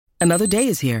Another day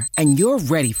is here, and you're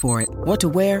ready for it. What to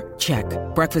wear? Check.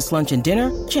 Breakfast, lunch, and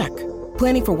dinner? Check.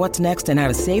 Planning for what's next and how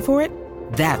to save for it?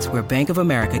 That's where Bank of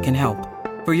America can help.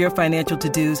 For your financial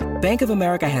to-dos, Bank of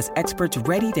America has experts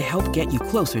ready to help get you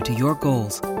closer to your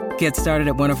goals. Get started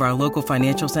at one of our local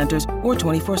financial centers or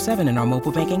 24/7 in our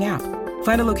mobile banking app.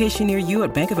 Find a location near you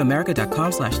at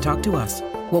bankofamerica.com/talktous.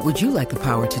 What would you like the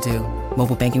power to do?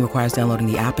 Mobile banking requires downloading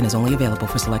the app and is only available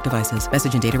for select devices.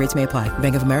 Message and data rates may apply.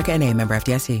 Bank of America N.A., member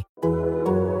FDIC.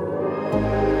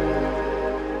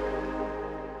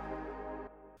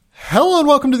 Hello and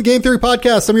welcome to the Game Theory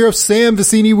Podcast. I'm your host, Sam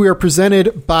Vecini. We are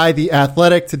presented by The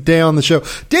Athletic. Today on the show,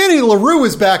 Danny Leroux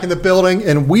is back in the building,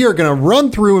 and we are going to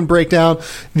run through and break down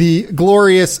the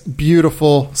glorious,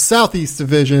 beautiful Southeast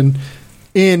Division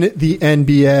in the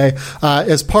NBA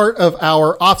as part of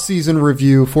our offseason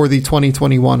review for the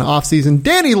 2021 offseason.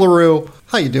 Danny Leroux,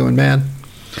 how you doing, man?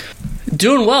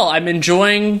 Doing well. I'm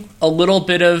enjoying a little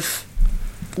bit of,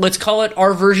 let's call it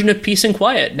our version of peace and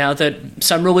quiet now that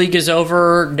Summer League is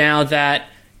over, now that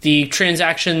the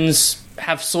transactions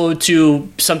have slowed to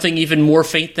something even more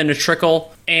faint than a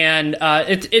trickle. And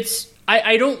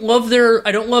I don't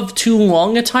love too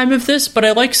long a time of this, but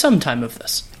I like some time of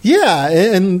this. Yeah,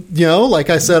 and, you know, like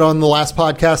I said on the last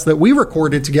podcast that we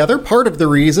recorded together, part of the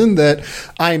reason that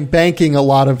I'm banking a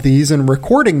lot of these and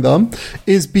recording them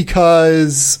is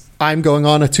because I'm going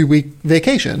on a 2-week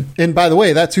vacation. And by the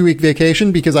way, that 2-week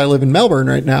vacation, because I live in Melbourne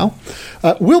right now,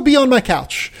 will be on my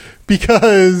couch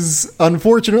because,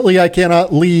 unfortunately, I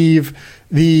cannot leave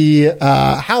the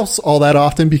house all that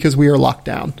often because we are locked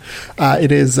down.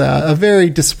 It is a very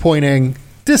disappointing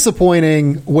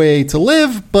way to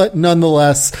live, but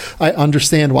nonetheless, I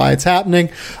understand why it's happening.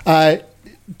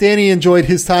 Danny enjoyed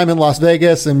his time in Las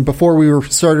Vegas, and before we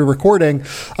started recording,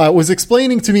 was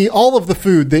explaining to me all of the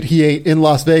food that he ate in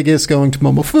Las Vegas, going to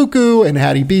Momofuku and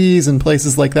Hattie B's and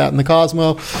places like that in the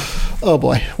Cosmo. Oh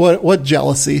boy, what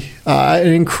jealousy. An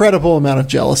incredible amount of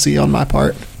jealousy on my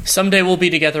part. Someday we'll be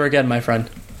together again, my friend.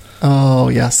 Oh,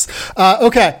 yes.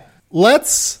 Okay,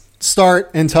 let's start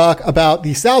and talk about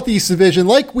the Southeast Division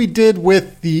like we did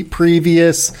with the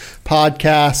previous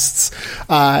podcasts.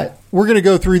 We're going to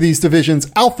go through these divisions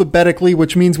alphabetically,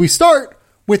 which means we start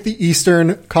with the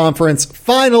Eastern Conference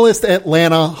finalist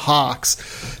Atlanta Hawks.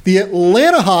 The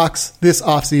Atlanta Hawks this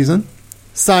offseason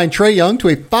signed Trae Young to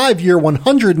a 5-year,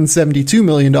 $172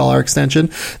 million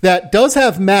extension that does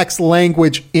have max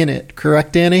language in it.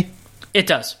 Correct, Danny? It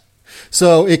does.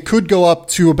 So it could go up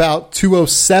to about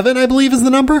 207, I believe is the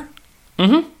number.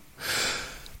 Mm-hmm.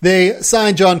 They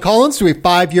signed John Collins to a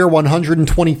 5-year,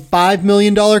 $125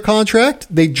 million contract.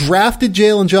 They drafted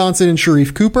Jalen Johnson and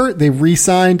Sharif Cooper. They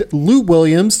re-signed Lou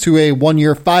Williams to a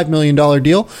 1-year, $5 million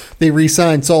deal. They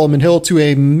re-signed Solomon Hill to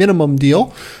a minimum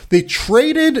deal. They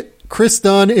traded Chris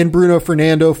Dunn and Bruno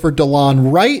Fernando for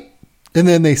DeLon Wright. And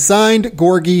then they signed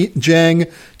Gorgui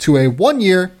Dieng to a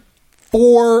 1-year,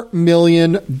 $4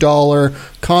 million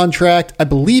contract. I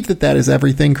believe that is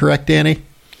everything, correct, Danny?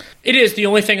 It is. The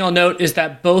only thing I'll note is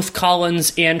that both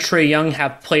Collins and Trae Young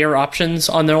have player options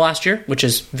on their last year, which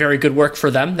is very good work for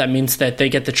them. That means that they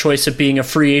get the choice of being a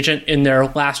free agent in their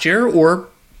last year or,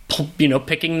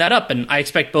 picking that up. And I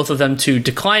expect both of them to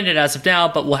decline it as of now,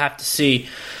 but we'll have to see.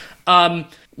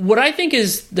 What I think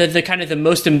is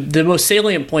the most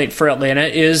salient point for Atlanta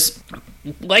is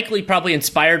likely probably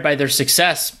inspired by their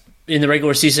success in the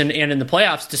regular season and in the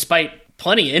playoffs, despite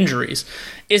plenty of injuries,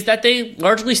 is that they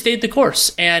largely stayed the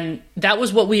course. And that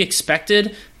was what we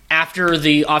expected after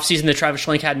the offseason that Travis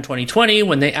Schlenk had in 2020,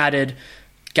 when they added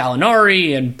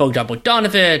Gallinari and Bogdan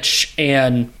Bogdanovic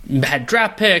and had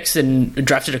draft picks and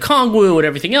drafted Okongwu and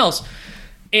everything else.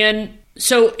 And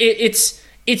so it's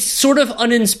sort of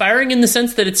uninspiring in the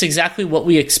sense that it's exactly what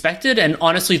we expected. And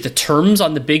honestly, the terms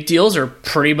on the big deals are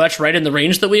pretty much right in the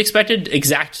range that we expected,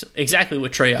 exactly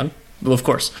with Trae Young, of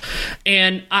course.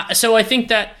 And so I think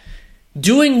that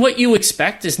doing what you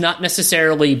expect is not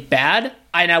necessarily bad.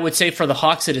 And I would say for the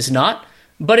Hawks, it is not.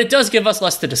 But it does give us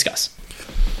less to discuss.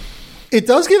 It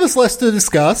does give us less to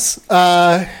discuss.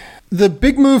 The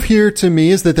big move here to me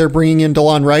is that they're bringing in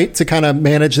DeLon Wright to kind of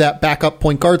manage that backup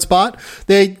point guard spot.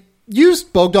 They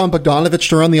used Bogdan Bogdanovic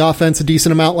to run the offense a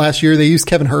decent amount last year. They used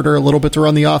Kevin Huerter a little bit to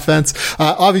run the offense.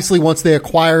 Obviously, once they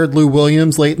acquired Lou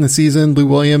Williams late in the season, Lou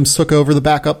Williams took over the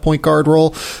backup point guard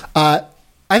role.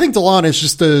 I think DeLon is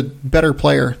just a better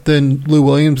player than Lou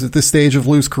Williams at this stage of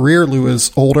Lou's career. Lou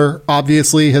is older,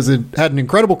 obviously, has had an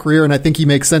incredible career, and I think he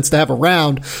makes sense to have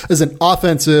around as an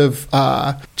offensive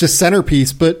just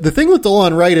centerpiece. But the thing with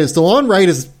DeLon Wright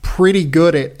is pretty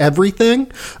good at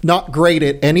everything, not great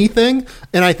at anything.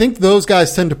 And I think those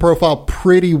guys tend to profile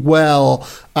pretty well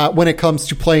when it comes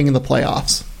to playing in the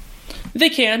playoffs. They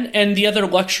can, and the other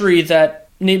luxury that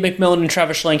Nate McMillan and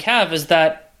Travis Schlenk have is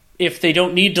that if they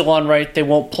don't need DeLon Wright, they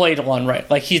won't play DeLon Wright.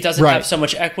 Like, he doesn't have so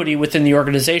much equity within the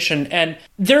organization. And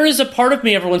there is a part of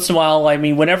me every once in a while, I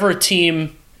mean, whenever a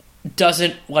team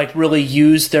doesn't, like, really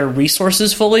use their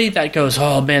resources fully, that goes,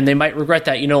 oh, man, they might regret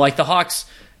that. You know, like the Hawks,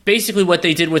 basically what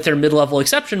they did with their mid-level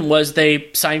exception was they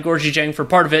signed Gorgui Dieng for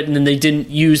part of it, and then they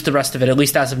didn't use the rest of it, at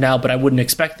least as of now, but I wouldn't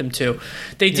expect them to.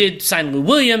 They did sign Lou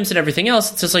Williams and everything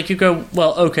else. It's just like you go,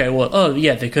 well, okay, well, oh,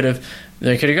 yeah, they could have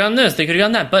gone this, they could have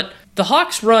gone that. But the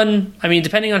Hawks run, I mean,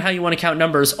 depending on how you want to count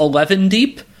numbers, 11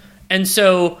 deep. And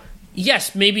so,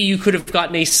 yes, maybe you could have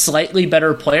gotten a slightly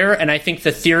better player, and I think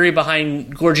the theory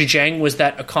behind Gorgui Dieng was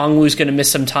that Okongwu is going to miss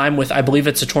some time with, I believe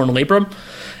it's a torn labrum.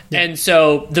 And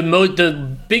so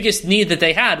the biggest need that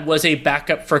they had was a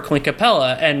backup for Clint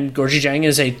Capella, and Gorgui Dieng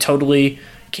is a totally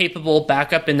capable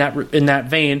backup in that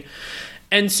vein.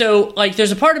 And so, like,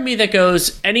 there's a part of me that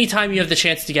goes, anytime you have the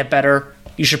chance to get better,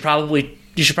 you should probably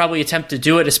attempt to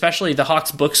do it. Especially the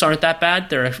Hawks' books aren't that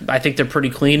bad. I think they're pretty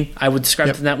clean. I would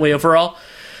describe them that way overall.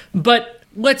 But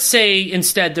let's say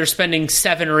instead they're spending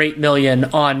 $7 or $8 million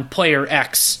on player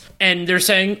X, and they're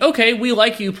saying, okay, we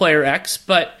like you, player X,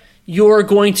 but you're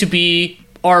going to be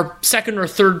our second or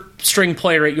third string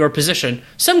player at your position.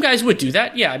 Some guys would do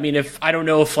that. Yeah, I mean, I don't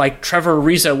know if like Trevor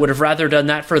Ariza would have rather done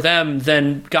that for them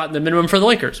than gotten the minimum for the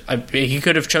Lakers. He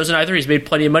could have chosen either. He's made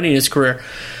plenty of money in his career.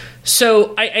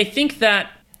 So I think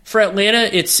that for Atlanta,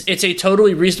 it's a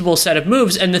totally reasonable set of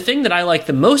moves. And the thing that I like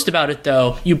the most about it,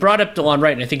 though, you brought up DeLon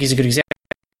Wright, and I think he's a good example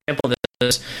of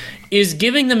this, is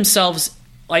giving themselves,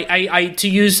 like, I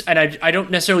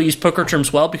don't necessarily use poker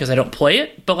terms well because I don't play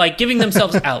it, but like giving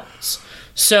themselves outs.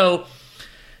 So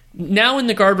now in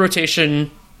the guard rotation,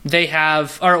 they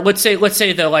have, or let's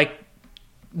say they're like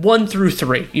 1 through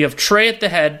 3. You have Trey at the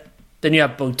head, then you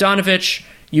have Bogdanovic,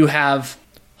 you have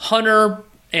Hunter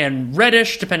and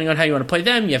Reddish, depending on how you want to play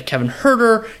them. You have Kevin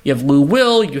Huerter, you have Lou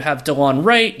Will, you have DeLon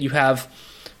Wright, you have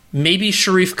maybe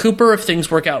Sharif Cooper if things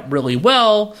work out really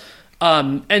well.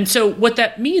 And so what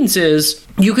that means is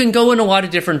you can go in a lot of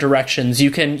different directions.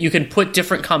 You can put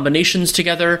different combinations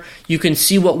together. You can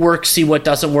see what works, see what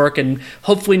doesn't work, and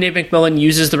hopefully Nate McMillan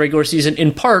uses the regular season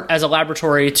in part as a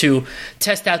laboratory to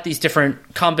test out these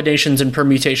different combinations and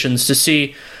permutations to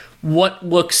see what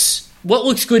looks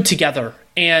good together.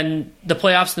 And the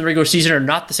playoffs and the regular season are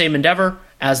not the same endeavor,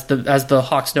 as the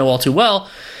Hawks know all too well.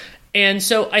 And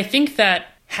so I think that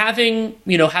having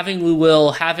Lou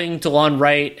Will, having DeLon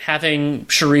Wright, having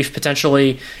Sharif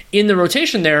potentially in the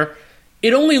rotation there,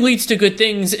 it only leads to good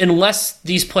things unless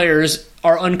these players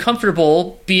are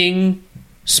uncomfortable being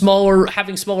smaller,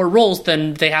 having smaller roles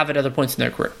than they have at other points in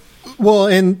their career. Well,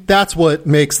 and that's what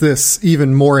makes this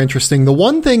even more interesting. The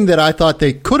one thing that I thought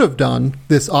they could have done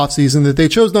this offseason that they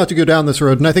chose not to go down this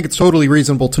road, and I think it's totally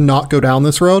reasonable to not go down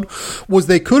this road, was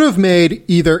they could have made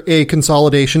either a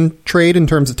consolidation trade in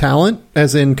terms of talent,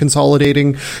 as in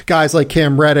consolidating guys like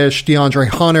Cam Reddish, DeAndre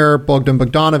Hunter, Bogdan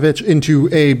Bogdanovic into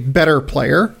a better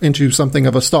player, into something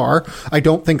of a star. I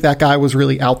don't think that guy was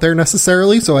really out there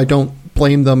necessarily, so I don't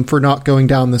blame them for not going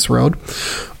down this road.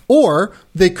 Or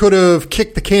they could have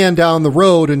kicked the can down the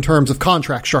road in terms of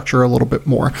contract structure a little bit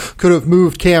more. Could have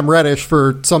moved Cam Reddish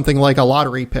for something like a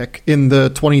lottery pick in the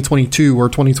 2022 or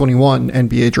 2021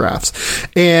 NBA drafts.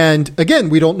 And again,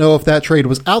 we don't know if that trade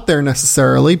was out there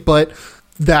necessarily, but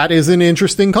that is an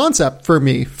interesting concept for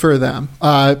them,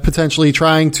 potentially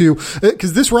trying to,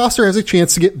 because this roster has a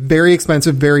chance to get very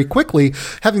expensive very quickly.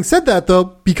 Having said that, though,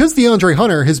 because DeAndre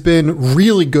Hunter has been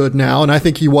really good now, and I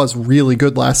think he was really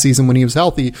good last season when he was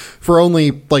healthy, for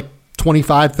only like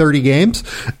 25, 30 games,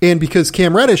 and because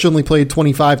Cam Reddish only played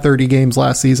 25, 30 games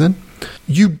last season,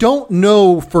 you don't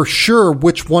know for sure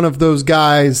which one of those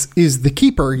guys is the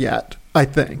keeper yet, I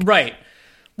think. Right.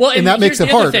 Well, and that makes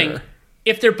it harder. Thing.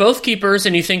 If they're both keepers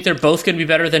and you think they're both going to be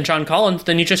better than John Collins,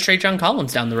 then you just trade John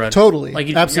Collins down the road. Totally. Like,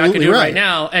 you're absolutely not going to do right. it right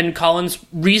now. And Collins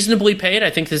reasonably paid. I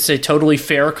think this is a totally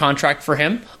fair contract for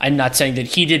him. I'm not saying that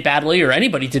he did badly or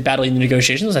anybody did badly in the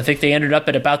negotiations. I think they ended up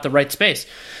at about the right space.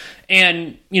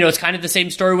 And, it's kind of the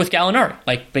same story with Gallinari.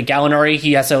 Like, Gallinari,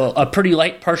 he has a pretty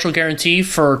light partial guarantee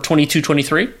for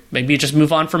 22-23. Maybe you just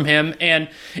move on from him. And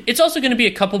it's also going to be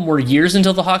a couple more years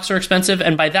until the Hawks are expensive.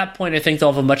 And by that point, I think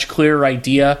they'll have a much clearer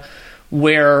idea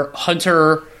where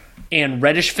Hunter and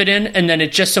Reddish fit in, and then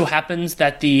it just so happens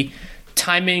that the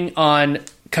timing on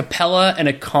Capella and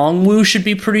Okongwu should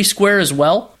be pretty square as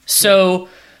well. So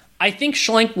I think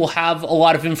Schlenk will have a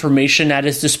lot of information at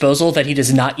his disposal that he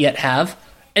does not yet have,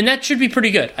 and that should be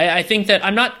pretty good. I think that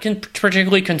I'm not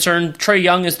particularly concerned. Trae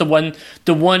Young is the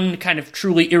one kind of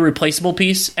truly irreplaceable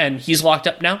piece, and he's locked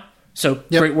up now. So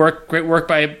great work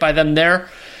by them there.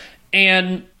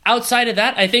 And outside of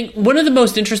that, I think one of the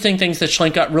most interesting things that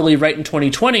Schlenk got really right in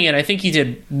 2020, and I think he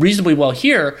did reasonably well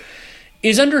here,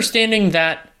 is understanding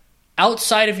that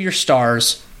outside of your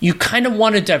stars, you kind of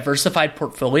want a diversified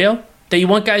portfolio, that you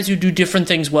want guys who do different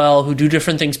things well, who do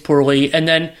different things poorly, and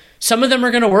then some of them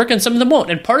are going to work and some of them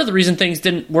won't. And part of the reason things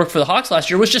didn't work for the Hawks last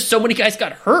year was just so many guys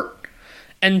got hurt.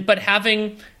 But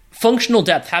having functional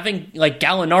depth, having like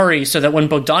Gallinari, so that when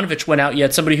Bogdanovic went out, you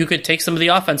had somebody who could take some of the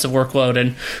offensive workload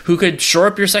and who could shore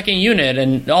up your second unit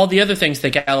and all the other things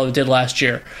that Gallo did last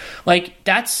year. Like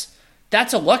that's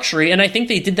a luxury, and I think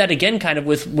they did that again kind of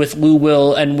with Lou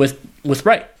Will and with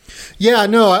Wright. Yeah,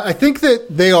 no, I think that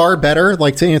they are better,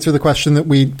 like to answer the question that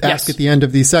we ask at the end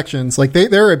of these sections. Like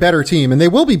they're a better team, and they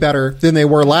will be better than they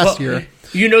were last year.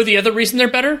 You know the other reason they're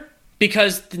better?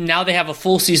 Because now they have a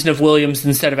full season of Williams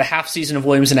instead of a half season of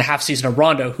Williams and a half season of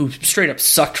Rondo, who straight up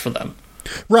sucked for them.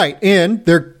 Right, and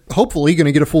they're hopefully going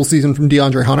to get a full season from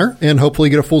DeAndre Hunter and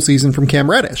hopefully get a full season from Cam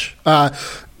Reddish.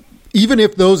 Even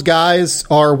if those guys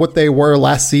are what they were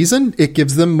last season, it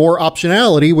gives them more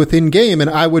optionality within game, and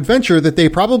I would venture that they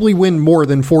probably win more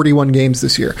than 41 games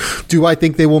this year. Do I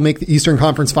think they will make the Eastern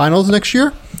Conference Finals next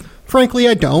year? Frankly,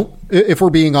 I don't, if we're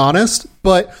being honest,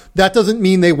 but that doesn't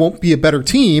mean they won't be a better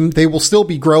team. They will still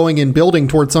be growing and building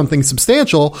towards something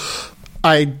substantial.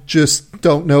 I just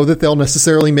don't know that they'll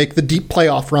necessarily make the deep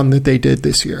playoff run that they did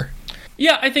this year.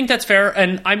 Yeah, I think that's fair,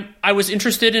 and I was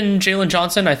interested in Jalen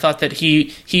Johnson. I thought that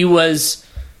he looks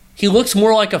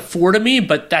more like a 4 to me,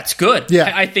 but that's good.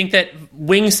 Yeah. I think that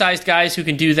wing-sized guys who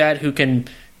can do that,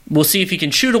 we'll see if he can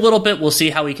shoot a little bit, we'll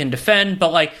see how he can defend,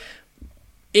 but like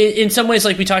in some ways,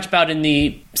 like we talked about in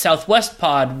the Southwest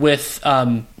pod with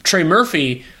Trey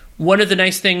Murphy, one of the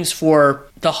nice things for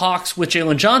the Hawks with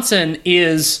Jalen Johnson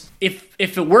is if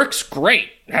it works, great.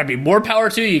 That'd be more power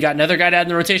to you. You got another guy to add in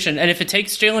the rotation. And if it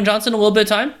takes Jalen Johnson a little bit of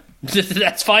time,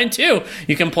 that's fine too.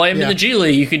 You can play him in the G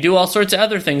League. You can do all sorts of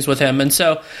other things with him. And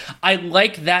so I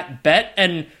like that bet.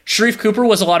 And Sharif Cooper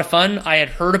was a lot of fun. I had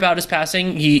heard about his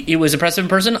passing. He was impressive in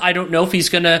person. I don't know if he's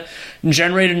going to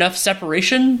generate enough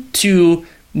separation to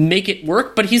make it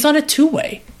work, but he's on a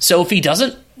two-way. So if he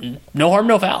doesn't, no harm,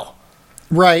 no foul.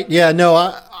 Right. Yeah, no,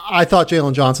 I thought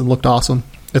Jalen Johnson looked awesome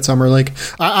at Summer League.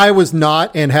 I was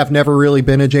not and have never really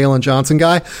been a Jalen Johnson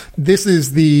guy. This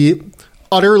is the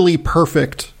utterly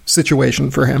perfect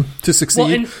situation for him to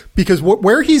succeed, because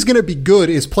where he's going to be good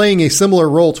is playing a similar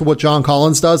role to what John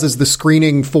Collins does as the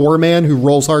screening 4-man who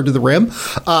rolls hard to the rim.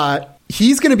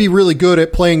 He's going to be really good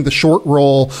at playing the short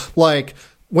role, like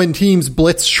when teams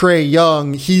blitz Trae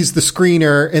Young, he's the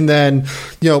screener, and then,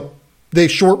 they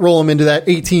short roll him into that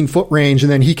 18-foot range, and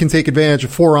then he can take advantage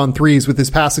of 4-on-3s with his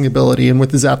passing ability and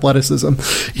with his athleticism.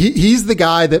 He's the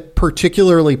guy that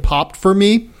particularly popped for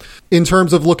me in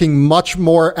terms of looking much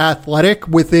more athletic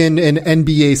within an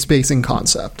NBA spacing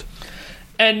concept.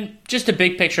 And just a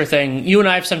big picture thing, you and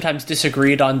I have sometimes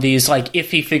disagreed on these, like,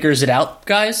 if he figures it out,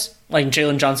 guys. Like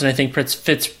Jalen Johnson, I think,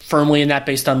 fits firmly in that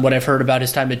based on what I've heard about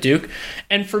his time at Duke.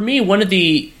 And for me, one of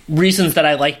the reasons that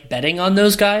I like betting on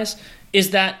those guys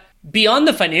is that beyond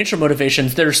the financial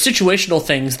motivations, there are situational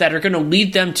things that are going to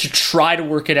lead them to try to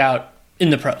work it out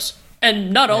in the pros.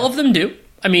 And not all of them do.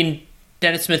 I mean,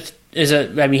 Dennis Smith he's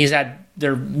had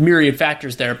there are myriad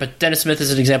factors there, but Dennis Smith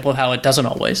is an example of how it doesn't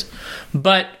always.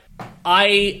 But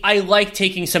I like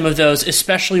taking some of those,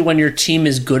 especially when your team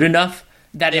is good enough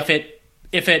that if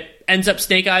it ends up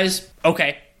snake eyes,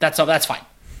 okay, that's fine.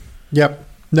 Yep.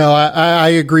 No, I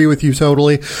agree with you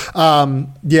totally.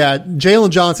 Jalen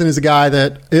Johnson is a guy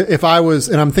that if I was,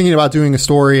 and I'm thinking about doing a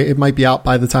story, it might be out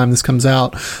by the time this comes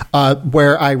out,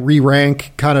 where I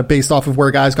re-rank kind of based off of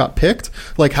where guys got picked,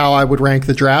 like how I would rank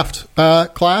the draft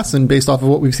class, and based off of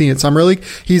what we've seen at Summer League,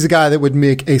 he's a guy that would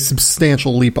make a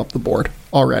substantial leap up the board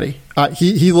already.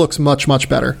 He looks much, much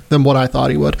better than what I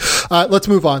thought he would. Let's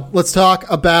move on. Let's talk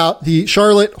about the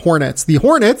Charlotte Hornets. The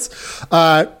Hornets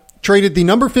traded the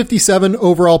number 57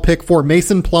 overall pick for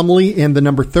Mason Plumlee and the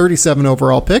number 37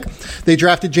 overall pick. They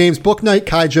drafted James Bouknight,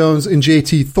 Kai Jones, and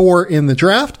JT Thor in the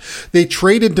draft. They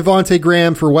traded Devontae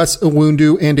Graham for Wes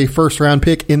Iwundu and a first-round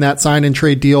pick in that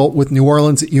sign-and-trade deal with New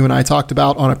Orleans that you and I talked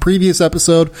about on a previous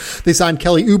episode. They signed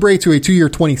Kelly Oubre to a 2-year,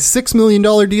 $26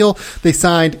 million deal. They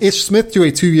signed Ish Smith to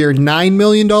a 2-year, $9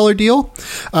 million deal.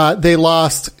 They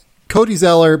lost Cody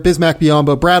Zeller, Bismack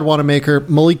Biyombo, Brad Wanamaker,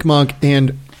 Malik Monk,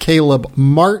 and Caleb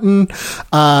Martin.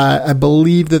 I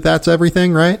believe that's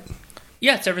everything, right?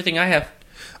 Yeah, it's everything I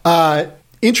have.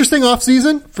 Interesting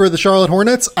offseason for the Charlotte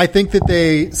Hornets. I think that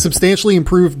they substantially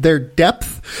improved their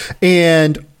depth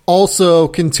and also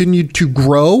continued to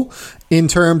grow in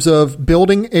terms of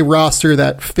building a roster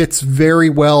that fits very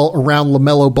well around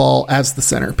LaMelo Ball as the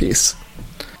centerpiece.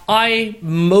 I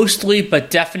mostly, but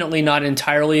definitely not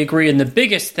entirely agree. And the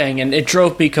biggest thing, and it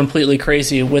drove me completely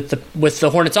crazy with the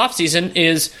Hornets offseason,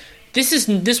 is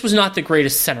this was not the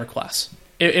greatest center class.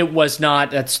 It was not.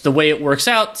 That's the way it works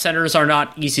out. Centers are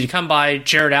not easy to come by.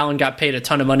 Jared Allen got paid a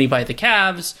ton of money by the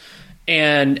Cavs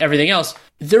and everything else.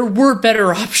 There were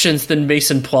better options than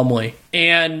Mason Plumlee.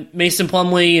 And Mason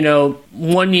Plumlee,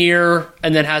 1 year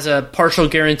and then has a partial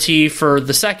guarantee for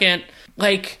the second.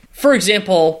 Like, for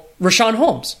example, Richaun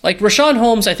Holmes. Like, Richaun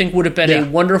Holmes, I think, would have been a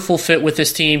wonderful fit with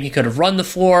this team. He could have run the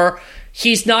floor.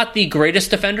 He's not the greatest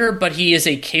defender, but he is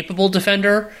a capable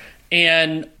defender.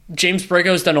 And James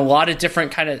Borrego's done a lot of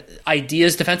different kind of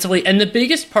ideas defensively. And the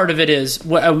biggest part of it is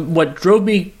what drove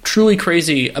me truly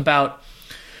crazy about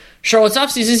Charlotte's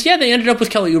offseason is, they ended up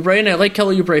with Kelly Oubre, and I like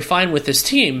Kelly Oubre fine with this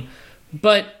team.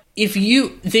 But they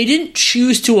didn't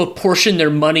choose to apportion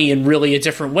their money in really a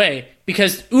different way,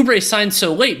 because Oubre signed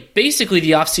so late, basically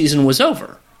the offseason was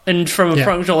over. And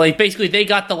basically they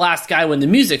got the last guy when the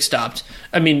music stopped.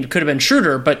 I mean, it could have been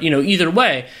Schroeder, but, either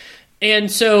way.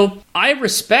 And so I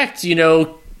respect,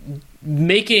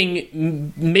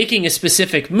 making a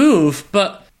specific move,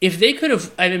 but if they could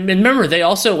have, remember they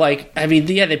also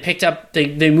they picked up,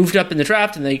 they moved up in the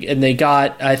draft and they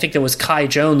got, I think that was Kai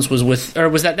Jones was with, or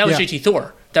was that was JT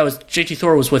Thor. That was JT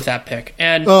Thor was with that pick.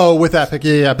 And with that pick,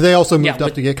 yeah. But they also moved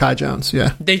up to get Kai Jones,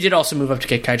 yeah. They did also move up to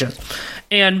get Kai Jones.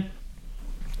 And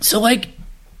so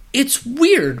it's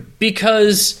weird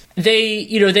because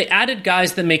they added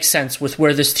guys that make sense with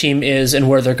where this team is and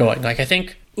where they're going. Like, I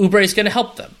think Oubre is going to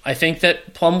help them. I think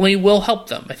that Plumlee will help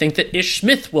them. I think that Ish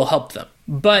Smith will help them.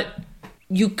 But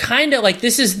you kind of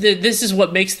this is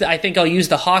what makes I think I'll use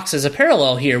the Hawks as a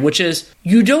parallel here, which is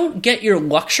you don't get your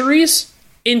luxuries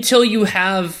until you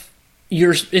have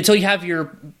your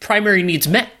primary needs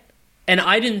met. And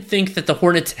I didn't think that the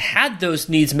Hornets had those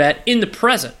needs met in the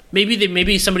present.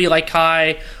 Maybe somebody like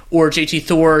Kai or JT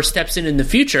Thor steps in the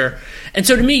future. And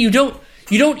so to me, you don't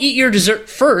eat your dessert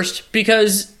first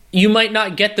because you might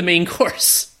not get the main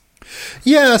course.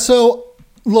 Yeah, so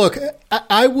look,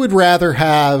 I would rather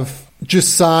have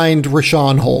just signed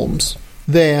Richaun Holmes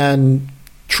than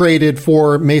traded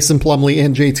for Mason Plumlee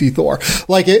and JT Thor.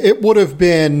 It would have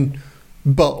been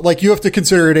both. You have to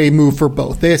consider it a move for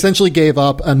both. They essentially gave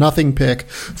up a nothing pick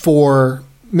for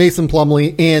Mason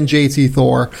Plumlee and JT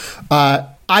Thor.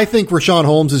 I think Richaun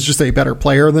Holmes is just a better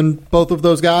player than both of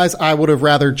those guys. I would have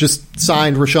rather just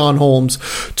signed Richaun Holmes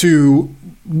to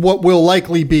what will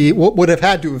likely be, what would have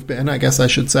had to have been, I guess I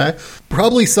should say,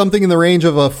 probably something in the range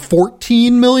of a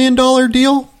 $14 million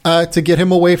deal to get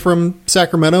him away from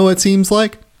Sacramento, it seems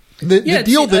like.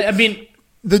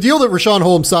 The deal that Richaun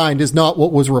Holmes signed is not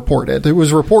what was reported. It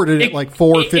was reported at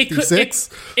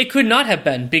 $456. It could not have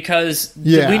been because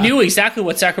we knew exactly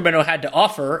what Sacramento had to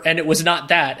offer, and it was not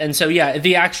that. And so,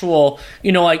 the actual,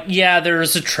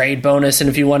 there's a trade bonus,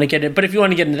 and if you want to get it, but if you want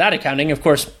to get into that accounting, of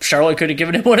course, Charlotte could have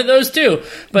given him one of those too.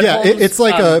 But Holmes, it's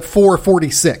like a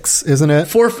 446, isn't it?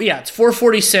 It's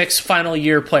 446 final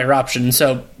year player option.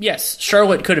 So yes,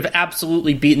 Charlotte could have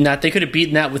absolutely beaten that. They could have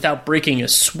beaten that without breaking a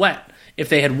sweat if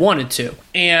they had wanted to,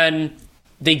 and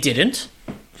they didn't.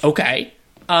 Okay,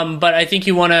 but I think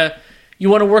you want to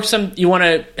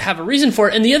have a reason for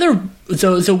it. And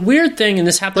the weird thing, and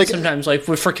this happens sometimes,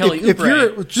 for Kelly Oubre.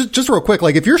 If you're just real quick,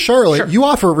 if you're Charlotte, you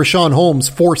offer Richaun Holmes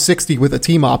 $460 with a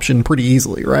team option pretty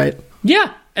easily, right?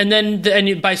 Yeah. And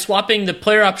then by swapping the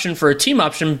player option for a team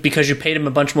option because you paid him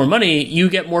a bunch more money, you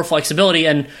get more flexibility.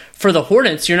 And for the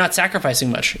Hornets, you're not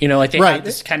sacrificing much. They had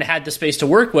the space to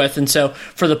work with, and so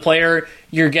for the player,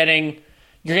 you're getting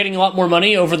a lot more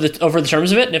money over the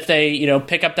terms of it. And if they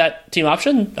pick up that team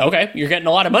option, okay, you're getting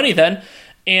a lot of money then.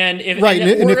 And if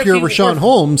you're Richaun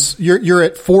Holmes, you're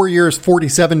at 4 years,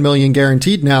 $47 million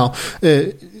guaranteed now.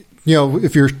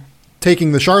 If you're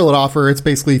taking the Charlotte offer, it's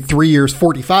basically 3 years,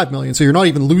 $45 million. So you're not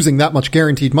even losing that much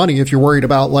guaranteed money if you're worried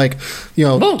about just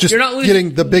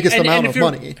getting the biggest amount of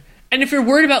money. And if you're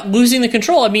worried about losing the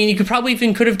control, you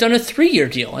could have done a 3-year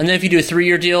deal. And then if you do a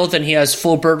 3-year deal, then he has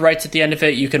full bird rights at the end of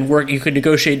it. You could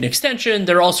negotiate an extension.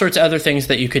 There are all sorts of other things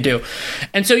that you could do.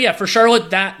 And so, for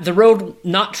Charlotte, that the road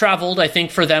not traveled, I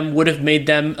think for them would have made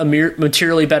them a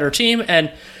materially better team.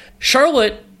 And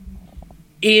Charlotte,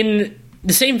 in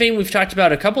the same vein we've talked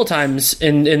about a couple times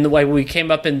in the way we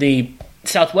came up in the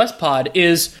Southwest pod,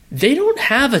 is they don't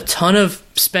have a ton of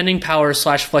spending power /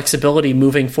 flexibility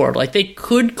moving forward. They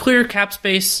could clear cap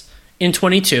space in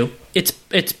 22.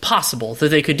 it's possible that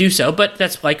they could do so, but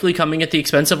that's likely coming at the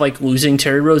expense of like losing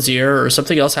Terry Rozier or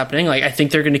something else happening. Like, I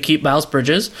think they're going to keep Miles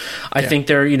Bridges. I think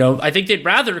I think they'd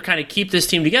rather kind of keep this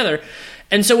team together.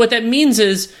 And so what that means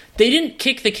is they didn't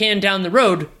kick the can down the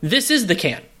road. This is the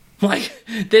can. Like,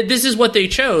 this is what they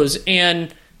chose.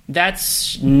 And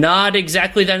that's not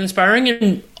exactly that inspiring.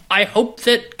 And I hope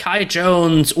that Kai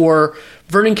Jones or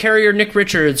Vernon Carey or Nick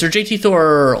Richards or JT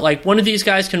Thor, like one of these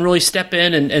guys can really step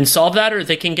in and solve that, or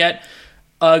they can get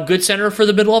a good center for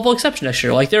the mid-level exception next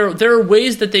year. Like there are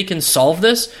ways that they can solve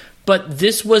this, but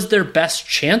this was their best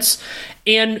chance.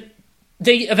 And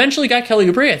they eventually got Kelly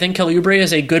Oubre. I think Kelly Oubre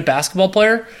is a good basketball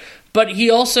player, but he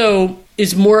also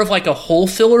is more of like a hole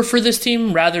filler for this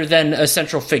team rather than a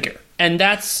central figure. And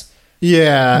that's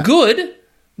good.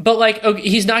 But, like, okay,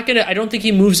 he's not going to – I don't think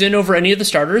he moves in over any of the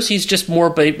starters. He's just more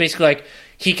basically like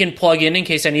he can plug in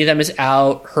case any of them is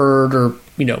out, hurt, or,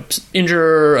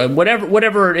 injured, or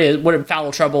whatever it is, whatever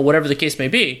foul trouble, whatever the case may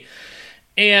be.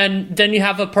 And then you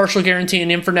have a partial guarantee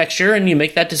in him for next year, and you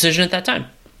make that decision at that time.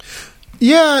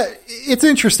 Yeah, it's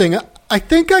interesting. I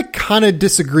think I kind of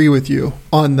disagree with you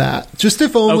on that, just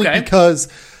if only because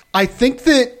I think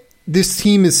that this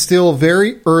team is still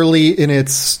very early in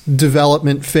its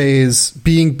development phase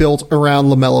being built around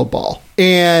LaMelo Ball.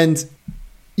 And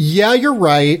yeah, you're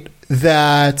right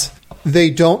that they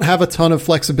don't have a ton of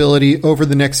flexibility over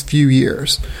the next few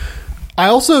years. I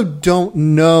also don't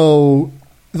know,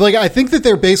 like, I think that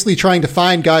they're basically trying to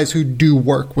find guys who do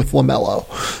work with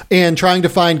LaMelo and trying to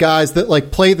find guys that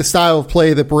like play the style of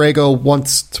play that Borrego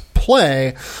wants to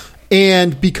play.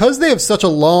 And because they have such a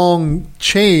long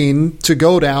chain to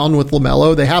go down with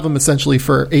LaMelo, they have him essentially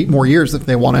for 8 more years if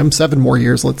they want him, 7 more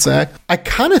years, let's say. I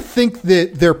kind of think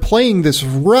that they're playing this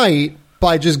right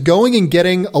by just going and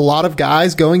getting a lot of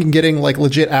guys, going and getting like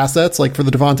legit assets, like for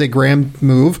the Devontae Graham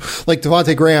move. Like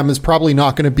Devontae Graham is probably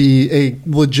not going to be a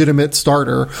legitimate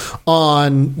starter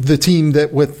on the team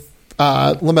that with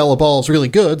LaMelo Ball is really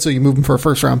good, so you move him for a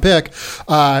first-round pick.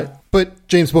 But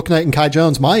James Bouknight and Kai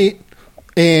Jones might.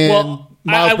 And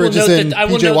Miles Bridges and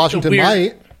PJ Washington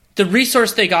might. The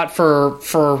resource they got for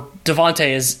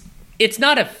Devontae is, it's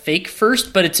not a fake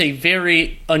first, but it's a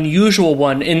very unusual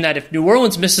one in that if New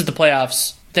Orleans misses the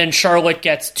playoffs, then Charlotte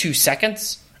gets 2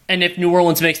 seconds. And if New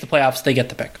Orleans makes the playoffs, they get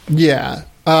the pick. Yeah.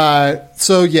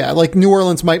 So, yeah, like New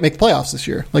Orleans might make the playoffs this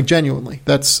year. Like, genuinely.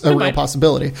 That's a real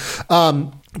possibility.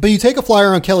 But you take a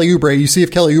flyer on Kelly Oubre. You see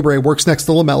if Kelly Oubre works next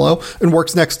to LaMelo and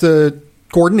works next to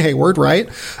Gordon Hayward, right?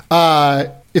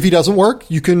 If he doesn't work,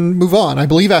 you can move on. I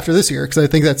believe after this year, because I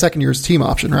think that second year is team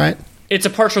option, right? It's a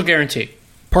partial guarantee.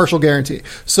 Partial guarantee.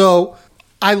 So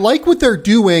I like what they're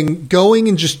doing, going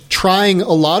and just trying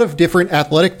a lot of different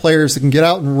athletic players that can get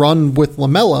out and run with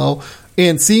LaMelo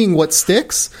and seeing what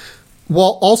sticks,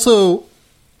 while also,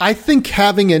 I think,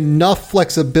 having enough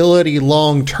flexibility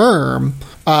long term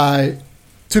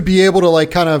to be able to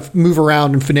like kind of move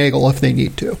around and finagle if they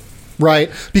need to.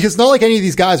 Right? Because not like any of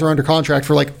these guys are under contract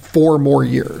for like 4 more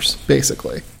years,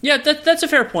 basically. Yeah, that's a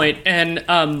fair point. And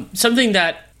something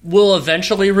that will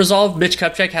eventually resolve, Mitch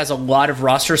Kupchak has a lot of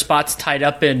roster spots tied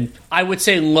up in, I would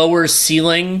say, lower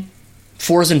ceiling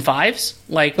 4s and 5s.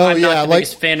 Like, I'm not the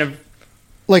biggest fan of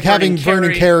like having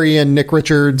Vernon Carey and Nick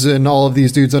Richards and all of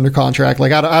these dudes under contract.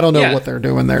 Like, I don't know what they're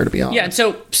doing there, to be honest. Yeah, and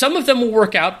so some of them will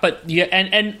work out, but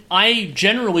and I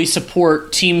generally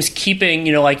support teams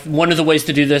keeping, like one of the ways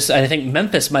to do this, and I think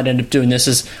Memphis might end up doing this,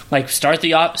 is like start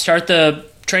the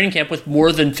training camp with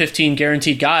more than 15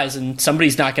 guaranteed guys, and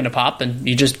somebody's not going to pop, and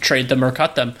you just trade them or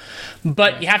cut them.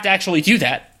 But you have to actually do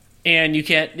that, and you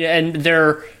can't. And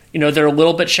they're a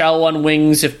little bit shallow on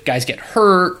wings if guys get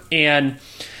hurt, and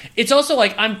it's also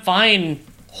like I'm fine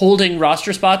holding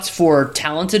roster spots for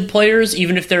talented players,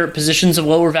 even if they're at positions of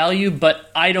lower value, but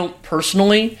I don't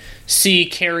personally see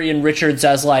Carey and Richards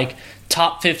as like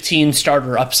top 15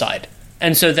 starter upside.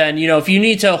 And so then, if you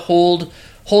need to hold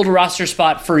a roster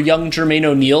spot for young Jermaine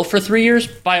O'Neal for 3 years,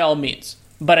 by all means.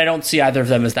 But I don't see either of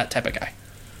them as that type of guy.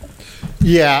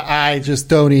 Yeah, I just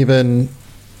don't even...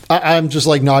 I'm just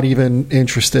like not even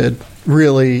interested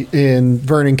really in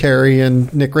Vernon Carey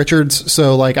and Nick Richards.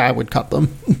 So like I would cut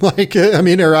them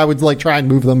or I would like try and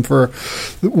move them for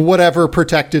whatever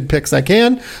protected picks I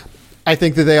can. I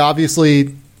think that they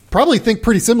obviously probably think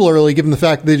pretty similarly given the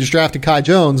fact that they just drafted Kai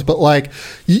Jones, but like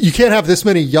you can't have this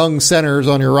many young centers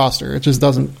on your roster. It just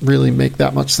doesn't really make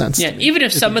that much sense. Yeah, even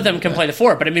if some of them can play the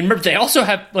 4, but I mean, remember, they also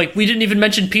have, like, we didn't even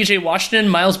mention PJ Washington.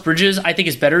 Miles Bridges, I think,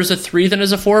 is better as a 3 than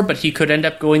as a 4, but he could end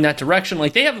up going that direction.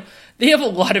 Like, they have a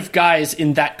lot of guys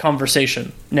in that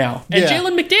conversget now. And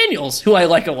Jalen McDaniels, who I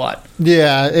like a lot.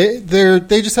 Yeah,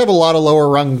 they just have a lot of lower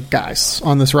rung guys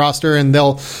on this roster, and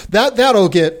that'll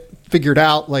get figured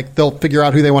out. Like, they'll figure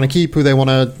out who they want to keep, who they want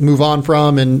to move on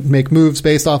from, and make moves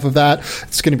based off of that.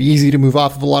 It's going to be easy to move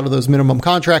off of a lot of those minimum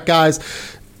contract guys.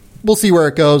 We'll see where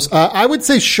it goes. I would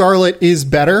say Charlotte is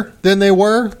better than they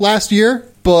were last year,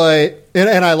 but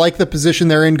and I like the position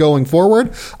they're in going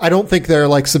forward. I don't think they're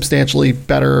like substantially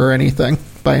better or anything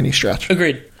by any stretch.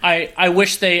 Agreed. I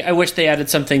wish they added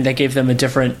something that gave them a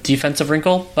different defensive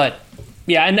wrinkle, but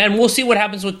yeah, and we'll see what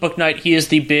happens with Bouknight. He is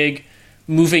the big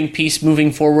moving piece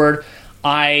moving forward.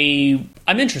 I'm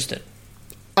interested.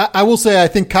 I will say I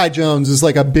think Kai Jones is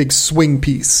like a big swing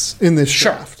piece in this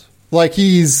draft. Like,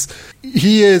 he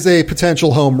is a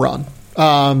potential home run.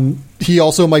 He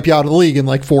also might be out of the league in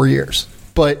like 4 years,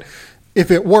 but if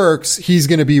it works, he's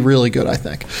going to be really good, I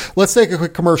think. Let's take a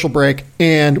quick commercial break,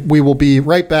 and we will be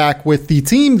right back with the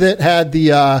team that had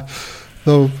the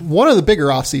one of the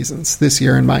bigger off seasons this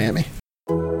year in Miami.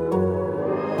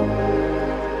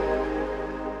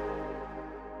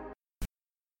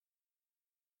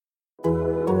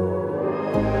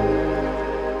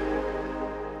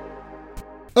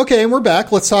 Okay, and we're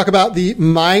back. Let's talk about the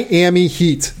Miami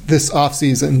Heat this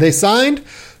offseason. They signed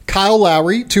Kyle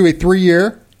Lowry to a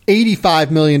 3-year,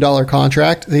 $85 million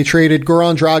contract. They traded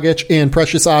Goran Dragic and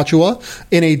Precious Achiuwa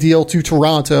in a deal to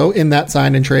Toronto in that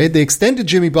sign and trade. They extended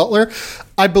Jimmy Butler.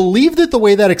 I believe that the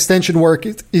way that extension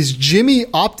worked is Jimmy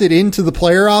opted into the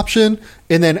player option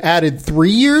and then added 3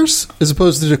 years as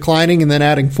opposed to declining and then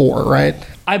adding 4, right?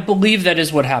 I believe that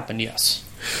is what happened, yes.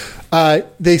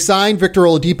 They signed Victor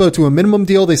Oladipo to a minimum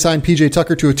deal. They signed PJ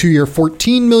Tucker to a 2-year,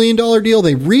 $14 million deal.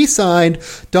 They re-signed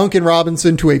Duncan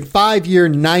Robinson to a 5-year,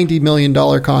 $90 million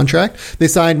contract. They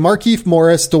signed Markieff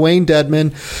Morris, Dwayne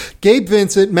Dedmon, Gabe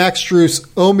Vincent, Max Strus,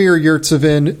 Omer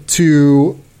Yurtseven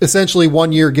to essentially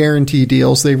 1-year guarantee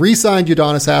deals. They re-signed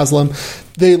Udonis Haslem.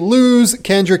 They lose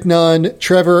Kendrick Nunn,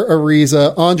 Trevor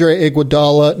Ariza, Andre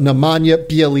Iguodala, Nemanja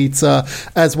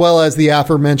Bjelica, as well as the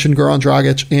aforementioned Goran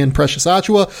Dragic and Precious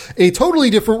Achiuwa. A totally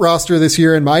different roster this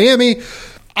year in Miami.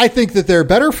 I think that they're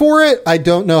better for it. I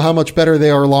don't know how much better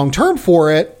they are long-term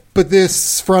for it, but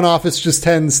this front office just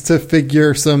tends to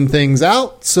figure some things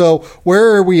out. So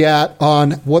where are we at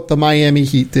on what the Miami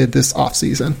Heat did this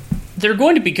offseason? They're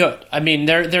going to be good. I mean,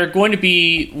 they're going to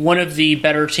be one of the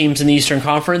better teams in the Eastern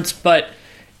Conference, but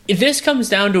if this comes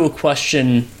down to a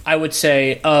question, I would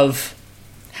say, of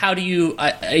how do you,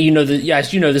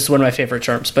 this is one of my favorite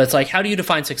terms, but it's like, how do you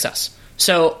define success?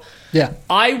 So yeah,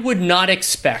 I would not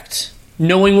expect,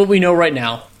 knowing what we know right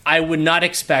now, I would not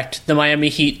expect the Miami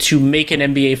Heat to make an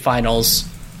NBA Finals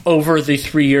over the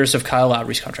 3 years of Kyle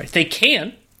Lowry's contract. They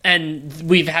can, and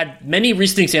we've had many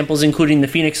recent examples, including the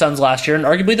Phoenix Suns last year and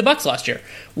arguably the Bucks last year,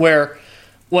 where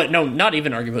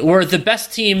the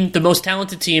best team, the most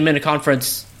talented team in a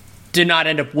conference did not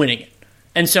end up winning it.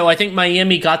 And so I think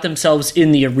Miami got themselves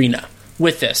in the arena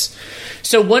with this.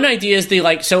 So one idea is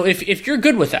if you're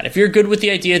good with that, if you're good with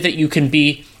the idea that you can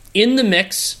be in the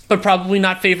mix, but probably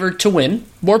not favored to win,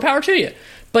 more power to you.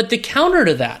 But the counter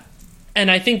to that, and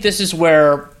I think this is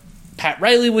where Pat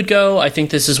Riley would go, I think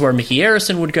this is where Mickey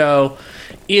Harrison would go,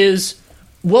 is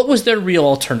what was their real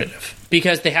alternative?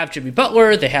 Because they have Jimmy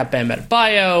Butler, they have Bam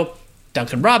Adebayo,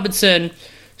 Duncan Robinson.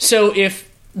 So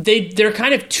if they're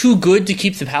kind of too good to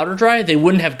keep the powder dry, they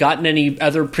wouldn't have gotten any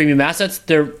other premium assets.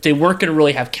 They weren't going to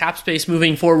really have cap space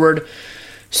moving forward.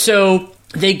 So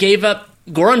they gave up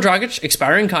Goran Dragic,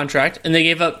 expiring contract, and they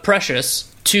gave up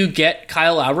Precious to get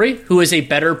Kyle Lowry, who is a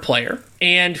better player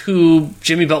and who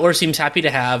Jimmy Butler seems happy to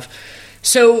have.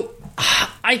 So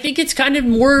I think it's kind of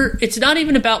more, it's not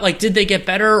even about like, did they get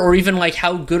better or even like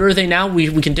how good are they now? We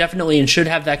can definitely and should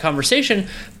have that conversation,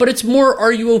 but it's more,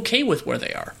 are you okay with where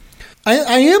they are? I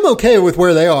am okay with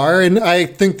where they are, and I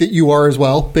think that you are as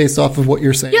well, based off of what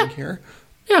you're saying here.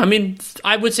 Yeah, I mean,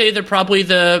 I would say they're probably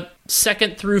the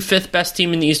 2nd through 5th best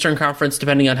team in the Eastern Conference,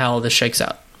 depending on how all this shakes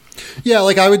out. Yeah,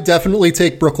 like I would definitely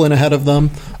take Brooklyn ahead of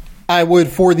them. I would,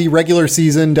 for the regular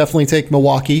season, definitely take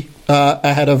Milwaukee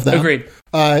ahead of them. Agreed.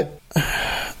 I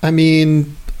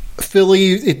mean,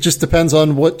 Philly, it just depends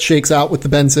on what shakes out with the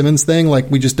Ben Simmons thing.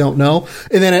 Like, we just don't know.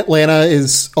 And then Atlanta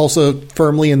is also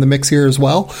firmly in the mix here as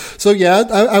well. So, yeah,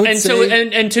 I would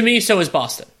say... And to me, so is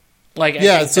Boston. Like,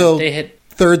 yeah, so they hit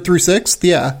 3rd through 6th,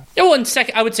 yeah. Well,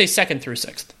 and I would say 2nd through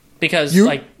 6th. Because,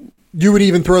 you would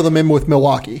even throw them in with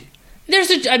Milwaukee.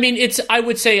 I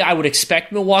would say I would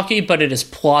expect Milwaukee, but it is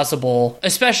plausible,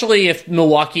 especially if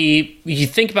Milwaukee, you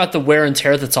think about the wear and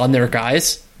tear that's on their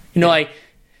guys.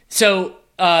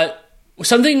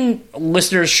 Something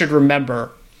listeners should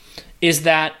remember is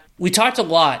that we talked a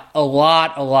lot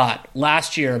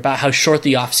last year about how short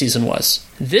the offseason was.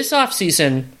 This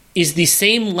offseason is the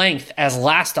same length as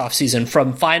last offseason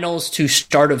from finals to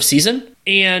start of season.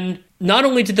 And not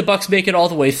only did the Bucks make it all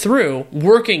the way through,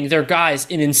 working their guys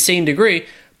in insane degree,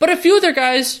 but a few of their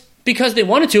guys, because they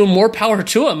wanted to, and more power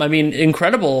to them. I mean,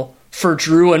 incredible for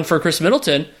Drew and for Chris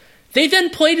Middleton. They then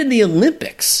played in the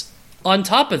Olympics on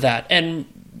top of that and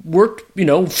worked,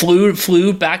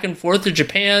 flew back and forth to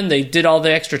Japan. They did all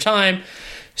the extra time.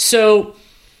 So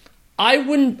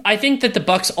I think that the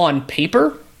Bucks on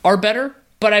paper are better,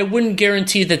 but I wouldn't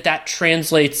guarantee that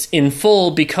translates in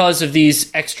full because of these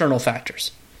external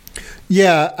factors.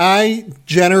 Yeah, I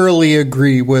generally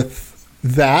agree with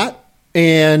that.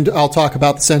 And I'll talk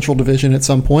about the Central Division at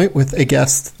some point with a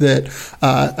guest that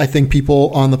I think people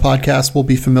on the podcast will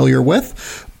be familiar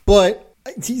with. But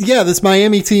yeah, this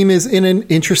Miami team is in an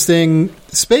interesting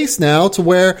space now to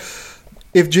where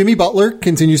if Jimmy Butler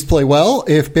continues to play well,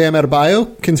 if Bam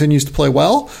Adebayo continues to play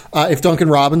well, if Duncan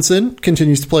Robinson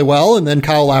continues to play well, and then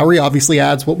Kyle Lowry obviously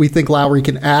adds what we think Lowry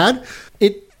can add,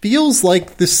 it feels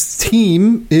like this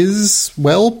team is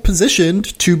well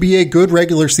positioned to be a good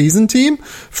regular season team.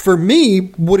 For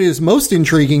me, what is most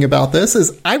intriguing about this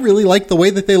is I really like the way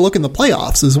that they look in the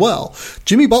playoffs as well.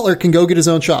 Jimmy Butler can go get his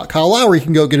own shot. Kyle Lowry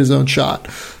can go get his own shot.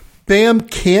 Bam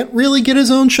can't really get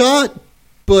his own shot,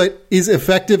 but is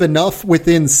effective enough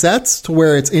within sets to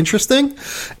where it's interesting.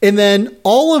 And then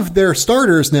all of their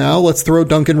starters now, let's throw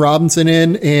Duncan Robinson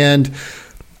in, and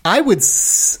I would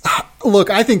look,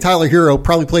 I think Tyler Hero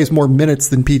probably plays more minutes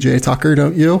than PJ Tucker,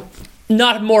 don't you?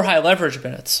 Not more high leverage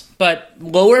minutes, but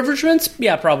low leverage minutes?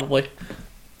 Yeah, probably.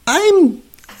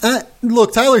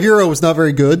 Look, Tyler Hero was not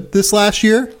very good this last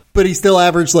year, but he still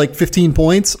averaged like 15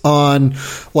 points on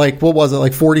like, what was it,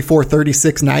 like 44,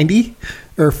 36, 90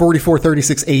 or 44,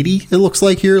 36, 80. It looks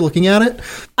like here looking at it.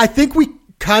 I think we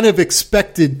kind of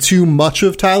expected too much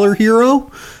of Tyler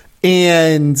Hero,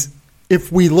 and if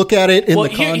we look at it in the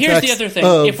context, here's the other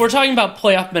thing. If we're talking about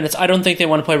playoff minutes, I don't think they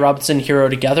want to play Robinson and Hero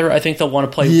together. I think they'll want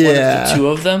to play one of the two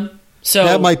of them. So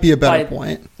that might be a better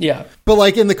point. Yeah. But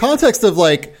like in the context of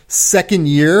like second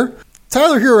year,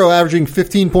 Tyler Hero averaging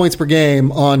 15 points per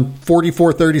game on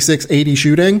 44, 36, 80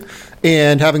 shooting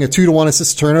and having a 2-to-1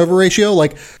 assist turnover ratio,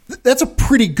 like that's a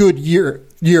pretty good year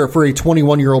for a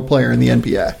 21-year-old player in the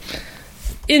NBA.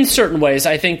 In certain ways,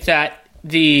 I think that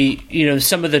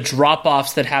some of the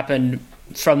drop-offs that happened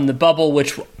from the bubble,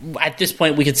 which at this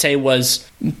point we could say was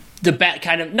the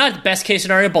kind of not the best case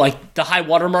scenario, but like the high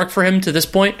watermark for him to this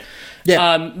point.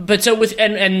 Yeah. But so with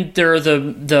and there are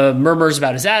the murmurs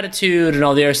about his attitude and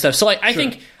all the other stuff. So like I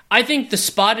think the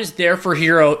spot is there for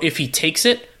Hero if he takes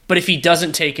it, but if he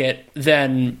doesn't take it,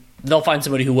 then they'll find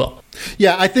somebody who will.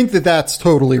 Yeah, I think that that's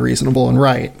totally reasonable and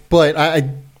right. But I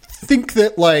think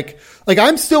that like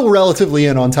I'm still relatively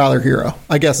in on Tyler Hero,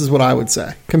 I guess is what I would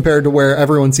say, compared to where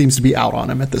everyone seems to be out on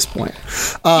him at this point.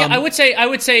 I would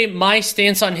say my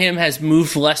stance on him has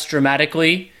moved less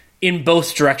dramatically in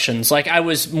both directions. Like I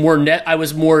was more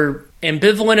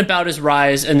ambivalent about his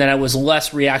rise, and then I was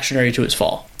less reactionary to his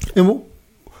fall. And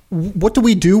what do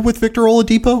we do with Victor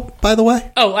Oladipo, by the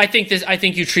way? Oh, I think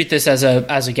you treat this as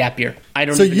a gap year. I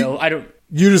don't even know.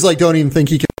 You just don't even think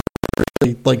he can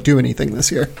really do anything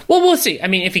this year. Well, we'll see. I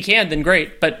mean, if he can, then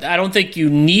great. But I don't think you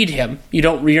need him.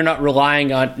 You're not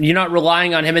relying on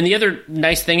him. And the other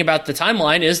nice thing about the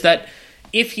timeline is that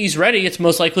if he's ready, it's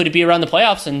most likely to be around the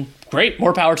playoffs. And great,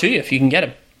 more power to you if you can get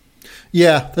him.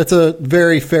 Yeah, that's a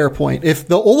very fair point. If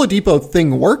the Oladipo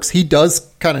thing works, he does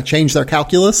kind of change their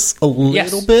calculus a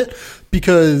little bit,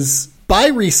 because by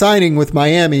re-signing with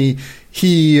Miami,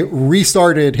 he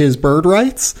restarted his bird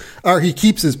rights, or he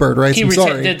keeps his bird rights.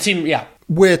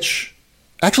 Which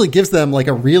actually gives them like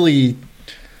a really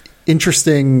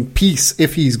interesting piece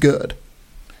if he's good.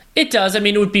 It does. I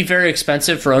mean, it would be very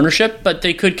expensive for ownership, but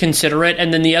they could consider it.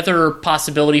 And then the other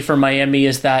possibility for Miami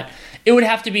is that it would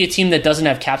have to be a team that doesn't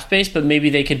have cap space, but maybe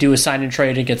they could do a sign and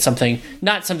trade and get something,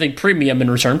 not something premium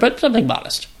in return, but something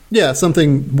modest. Yeah,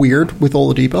 something weird with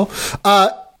Oladipo.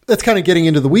 That's kind of getting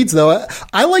into the weeds, though.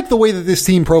 I like the way that this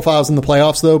team profiles in the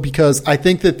playoffs, though, because I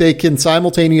think that they can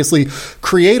simultaneously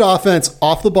create offense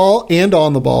off the ball and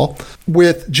on the ball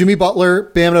with Jimmy Butler,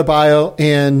 Bam Adebayo,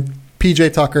 and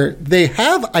PJ Tucker. They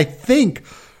have, I think,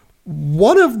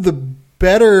 one of the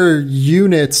better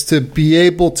units to be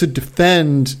able to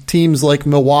defend teams like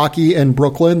Milwaukee and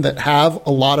Brooklyn that have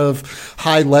a lot of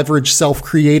high leverage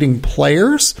self-creating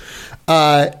players.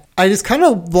 I just kind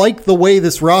of like the way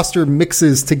this roster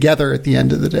mixes together at the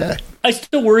end of the day. I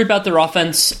still worry about their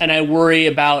offense, and I worry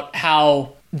about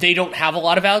how they don't have a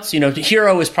lot of outs.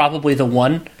 Hero is probably the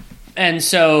one. And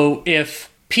so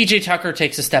if PJ Tucker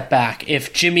takes a step back,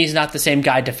 if Jimmy's not the same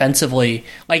guy defensively,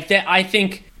 like that, I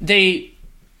think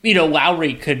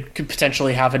Lowry could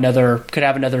potentially have another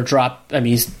drop. I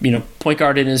mean, he's point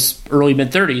guard in his early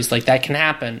mid-30s. Like, that can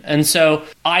happen. And so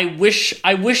I wish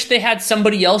they had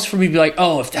somebody else for me to be like,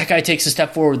 oh, if that guy takes a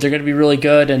step forward, they're going to be really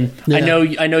good. And yeah.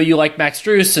 I know you like Max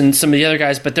Strus and some of the other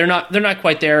guys, but they're not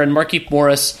quite there. And Markieff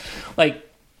Morris, like,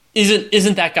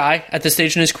 isn't that guy at this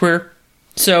stage in his career?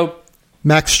 So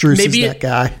Max Strus is that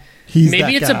guy. He's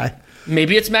that guy.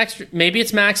 Maybe it's Max. Maybe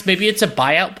it's a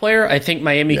buyout player. I think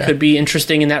Miami could be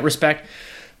interesting in that respect.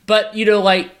 But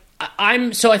I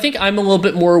think I'm a little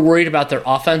bit more worried about their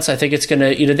offense. I think it's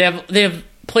gonna. They have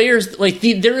players like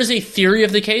there is a theory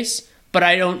of the case, but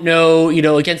I don't know.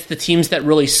 Against the teams that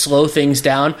really slow things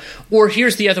down. Or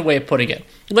here's the other way of putting it.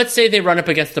 Let's say they run up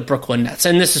against the Brooklyn Nets,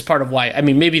 and this is part of why. I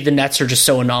mean, maybe the Nets are just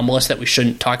so anomalous that we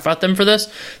shouldn't talk about them for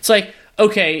this. It's like,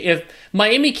 okay, if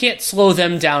Miami can't slow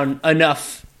them down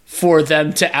enough for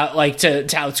them to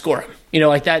outscore him,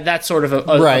 like that's sort of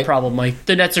a problem. Like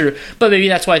the Nets are, but maybe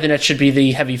that's why the Nets should be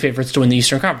the heavy favorites to win the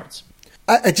Eastern Conference.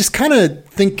 I just kind of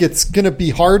think it's going to be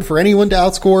hard for anyone to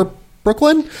outscore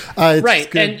Brooklyn,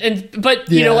 right?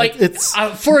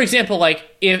 For example, like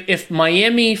if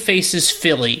Miami faces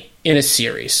Philly in a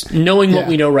series, knowing what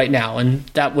we know right now, and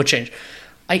that would change.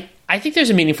 I think there's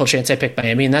a meaningful chance I pick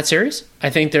Miami in that series. I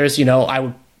think there's, I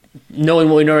would. Knowing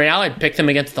what we know right now, I'd pick them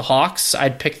against the Hawks.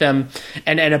 I'd pick them,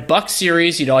 and a Bucks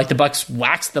series, like the Bucks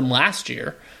waxed them last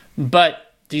year.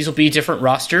 But these will be different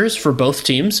rosters for both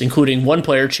teams, including one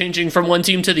player changing from one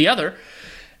team to the other.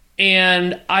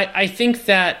 And I think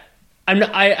that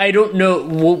I don't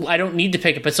know. I don't need to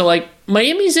pick it, but so like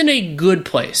Miami's in a good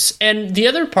place. And the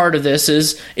other part of this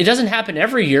is it doesn't happen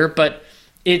every year, but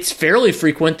it's fairly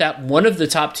frequent that one of the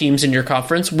top teams in your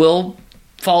conference will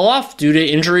fall off due to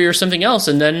injury or something else,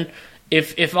 and then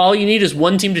if all you need is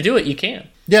one team to do it, you can.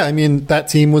 Yeah, I mean, that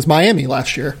team was Miami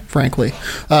last year, frankly.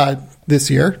 This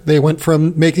year, they went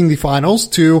from making the finals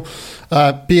to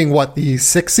being, the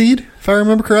 6th seed, if I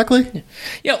remember correctly?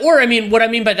 Yeah, or, I mean, what I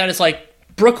mean by that is, like,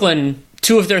 Brooklyn,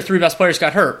 2 of their 3 best players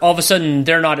got hurt. All of a sudden,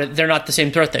 they're not the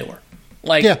same threat they were.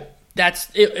 Like, that's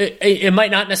it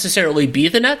might not necessarily be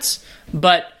the Nets,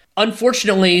 but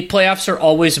unfortunately, playoffs are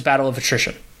always a battle of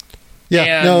attrition.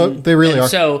 Yeah, no, they really are.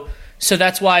 So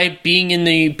that's why being in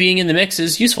the mix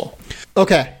is useful.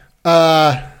 Okay,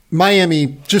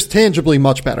 Miami just tangibly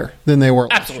much better than they were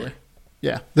last year.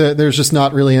 Yeah, there's just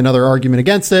not really another argument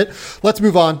against it. Let's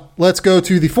move on. Let's go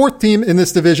to the 4th team in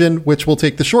this division, which will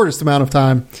take the shortest amount of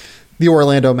time, the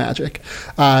Orlando Magic.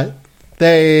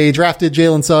 They drafted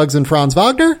Jalen Suggs and Franz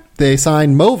Wagner. They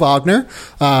signed Mo Wagner.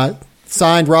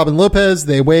 Signed Robin Lopez.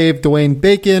 They waived Dwayne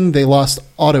Bacon. They lost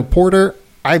Otto Porter.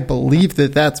 I believe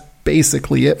that's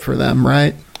basically it for them,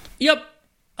 right? Yep.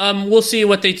 We'll see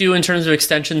what they do in terms of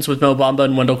extensions with Mo Bamba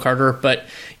and Wendell Carter. But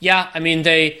yeah, I mean,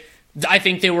 I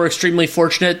think they were extremely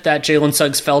fortunate that Jalen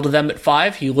Suggs fell to them at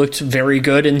 5. He looked very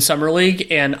good in Summer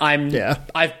League, and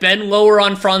I've been lower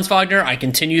on Franz Wagner. I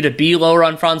continue to be lower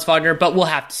on Franz Wagner, but we'll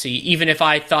have to see. Even if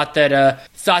I thought that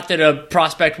a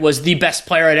prospect was the best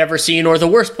player I'd ever seen or the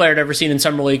worst player I'd ever seen in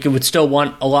Summer League, it would still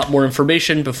want a lot more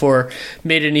information before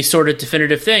made any sort of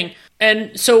definitive thing.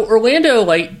 And so Orlando,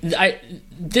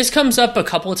 this comes up a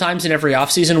couple of times in every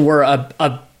offseason where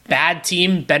a bad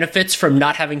team benefits from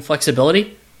not having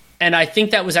flexibility. And I think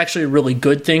that was actually a really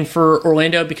good thing for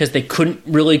Orlando because they couldn't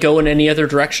really go in any other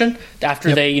direction.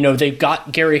 After they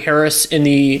got Gary Harris in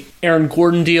the Aaron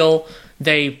Gordon deal,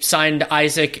 they signed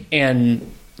Isaac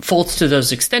and Fultz to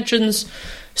those extensions.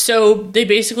 So they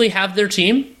basically have their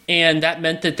team, and that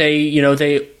meant that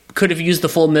they could have used the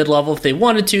full mid-level if they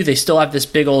wanted to. They still have this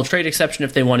big old trade exception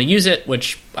if they want to use it,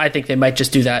 which I think they might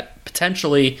just do that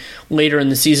potentially later in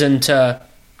the season to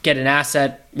get an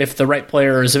asset if the right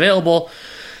player is available.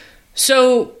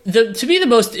 So to me, the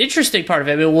most interesting part of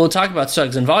it, I mean, we'll talk about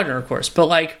Suggs and Wagner, of course,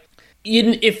 but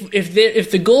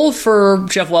if the goal for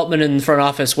Jeff Weltman in the front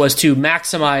office was to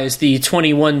maximize the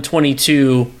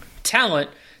 21-22 talent,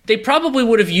 they probably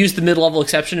would have used the mid-level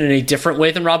exception in a different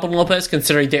way than Robin Lopez,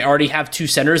 considering they already have 2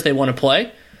 centers they want to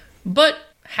play. But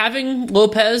having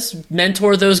Lopez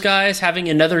mentor those guys, having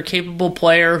another capable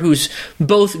player who's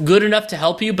both good enough to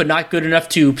help you but not good enough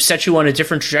to set you on a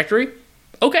different trajectory,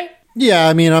 okay. Yeah,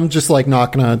 I mean, I'm just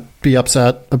not going to be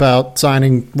upset about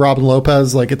signing Robin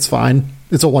Lopez. It's fine.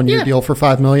 It's a 1-year deal for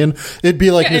 $5 million. It'd be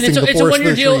like missing the forest for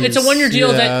the trees. It's a 1-year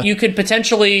deal that you could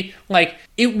potentially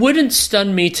it wouldn't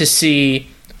stun me to see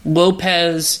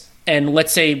Lopez and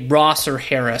let's say Ross or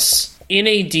Harris in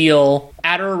a deal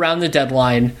at or around the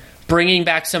deadline, bringing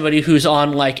back somebody who's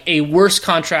on a worse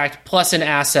contract plus an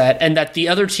asset, and that the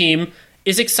other team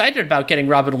is excited about getting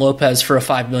Robin Lopez for a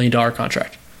 $5 million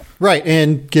contract. Right,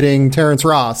 and getting Terrence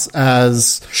Ross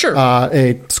as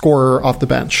a scorer off the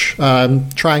bench.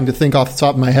 I'm trying to think off the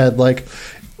top of my head, like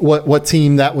what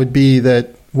team that would be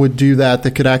that would do that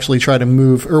could actually try to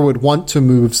move or would want to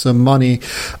move some money.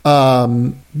 I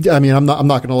mean, I'm not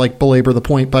going to like belabor the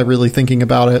point by really thinking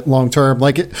about it long term.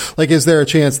 Like, is there a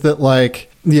chance that like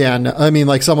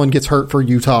someone gets hurt for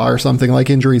Utah or something,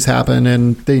 like injuries happen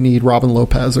and they need Robin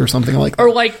Lopez or something like that?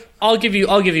 Or like, I'll give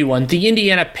you one. The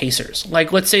Indiana Pacers.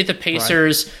 Like, let's say the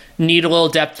Pacers need a little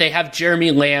depth. They have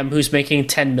Jeremy Lamb, who's making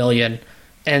 $10 million.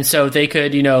 And so they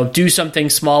could, do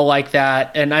something small like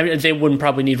that. And they wouldn't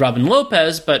probably need Robin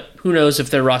Lopez, but who knows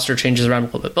if their roster changes around a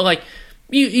little bit. But like,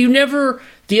 you never,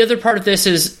 the other part of this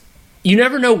is you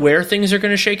never know where things are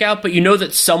going to shake out, but you know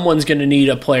that someone's going to need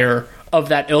a player of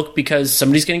that ilk because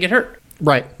somebody's going to get hurt.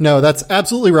 Right. No, that's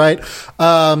absolutely right.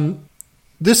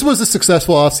 This was a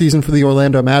successful offseason for the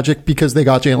Orlando Magic because they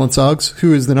got Jalen Suggs,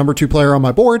 who is the number 2 player on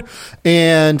my board.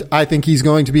 And I think he's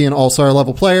going to be an all-star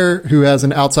level player who has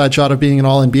an outside shot of being an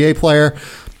all-NBA player.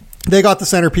 They got the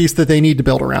centerpiece that they need to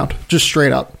build around, just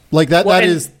straight up. Like that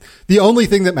is the only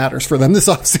thing that matters for them this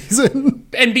offseason.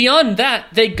 And beyond that,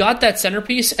 they got that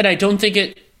centerpiece, and I don't think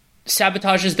it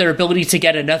sabotages their ability to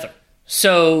get another.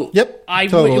 So I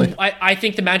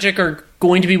think the Magic are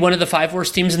going to be one of the 5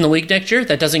 worst teams in the league next year.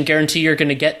 That doesn't guarantee you're going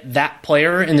to get that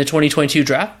player in the 2022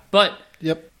 draft. But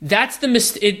that's the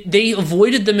mistake. They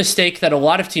avoided the mistake that a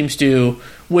lot of teams do,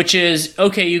 which is,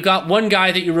 okay, you got one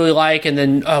guy that you really like, and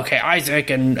then, okay, Isaac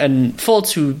and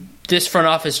Fultz, who this front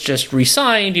office just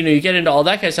re-signed. You get into all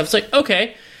that kind of stuff. It's like,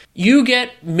 okay, you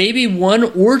get maybe 1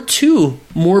 or 2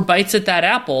 more bites at that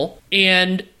apple,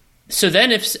 and so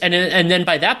then and then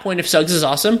by that point, if Suggs is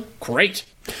awesome, great.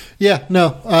 Yeah,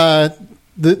 no,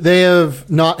 they have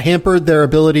not hampered their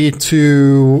ability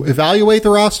to evaluate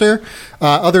the roster,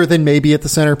 other than maybe at the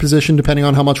center position, depending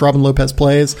on how much Robin Lopez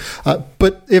plays.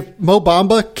 But if Mo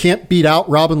Bamba can't beat out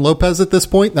Robin Lopez at this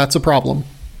point, that's a problem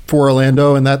for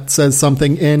Orlando, and that says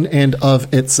something in and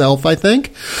of itself, I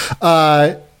think.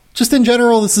 Just in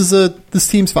general, this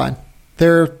team's fine.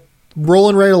 They're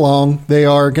rolling right along. They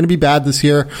are going to be bad this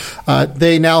year.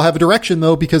 They now have a direction,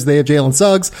 though, because they have Jalen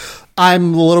Suggs.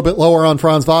 I'm a little bit lower on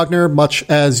Franz Wagner, much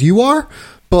as you are,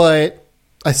 but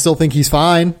I still think he's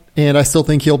fine, and I still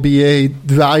think he'll be a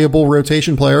valuable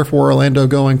rotation player for Orlando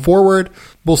going forward.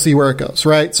 We'll see where it goes,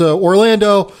 right? So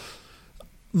Orlando,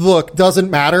 look,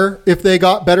 doesn't matter if they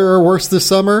got better or worse this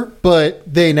summer, but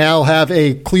they now have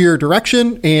a clear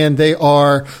direction, and they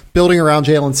are building around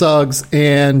Jalen Suggs,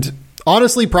 and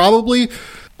honestly, probably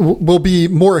will be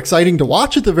more exciting to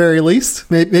watch at the very least.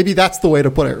 Maybe that's the way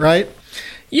to put it, right?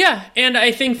 Yeah, and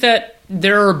I think that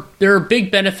there are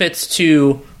big benefits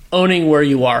to owning where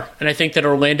you are, and I think that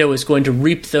Orlando is going to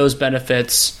reap those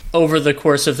benefits over the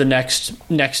course of the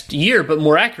next year, but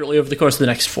more accurately over the course of the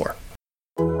next 4.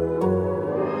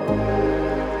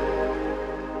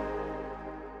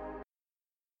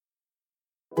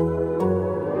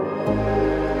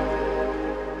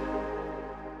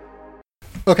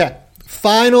 Okay,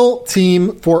 final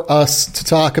team for us to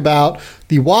talk about,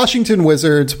 the Washington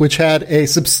Wizards, which had a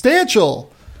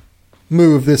substantial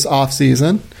move this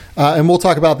offseason, and we'll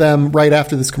talk about them right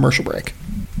after this commercial break.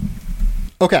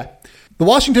 Okay, the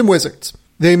Washington Wizards,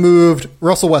 they moved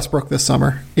Russell Westbrook this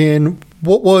summer in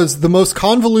what was the most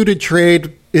convoluted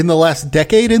trade in the last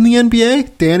decade in the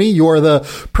NBA. Danny, you're the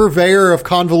purveyor of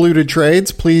convoluted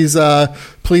trades. Please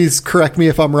correct me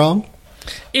if I'm wrong.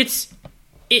 It's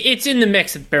in the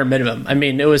mix at bare minimum. I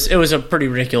mean, it was a pretty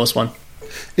ridiculous one.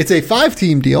 It's a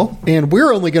 5-team deal, and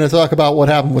we're only going to talk about what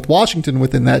happened with Washington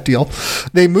within that deal.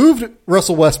 They moved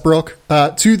Russell Westbrook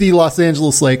to the Los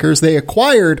Angeles Lakers. They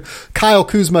acquired Kyle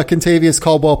Kuzma, Kentavious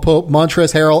Caldwell-Pope,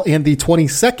 Montrezl Harrell, and the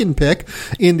 22nd pick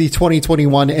in the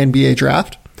 2021 NBA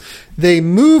draft. They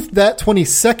moved that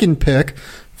 22nd pick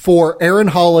for Aaron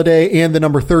Holiday and the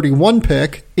number 31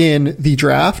 pick in the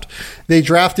draft. They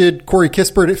drafted Corey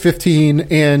Kispert at 15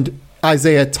 and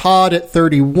Isaiah Todd at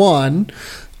 31.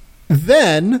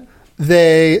 Then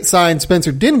they signed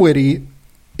Spencer Dinwiddie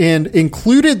and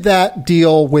included that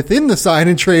deal within the sign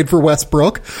and trade for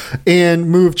Westbrook and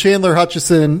moved Chandler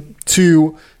Hutchison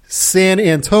to San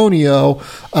Antonio.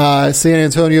 San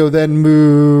Antonio then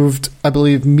moved, I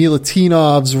believe,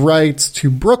 Milutinov's rights to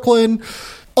Brooklyn.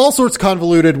 All sorts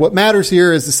convoluted. What matters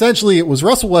here is essentially it was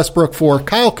Russell Westbrook for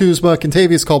Kyle Kuzma,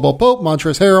 Kentavious Caldwell-Pope,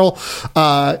 Montrezl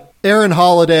Harrell, Aaron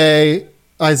Holiday,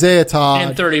 Isaiah Todd.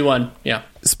 And 31, yeah.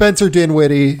 Spencer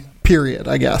Dinwiddie, period,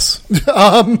 I guess.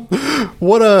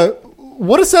 What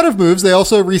a set of moves. They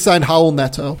also re-signed Raul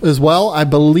Neto as well. I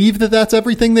believe that's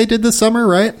everything they did this summer,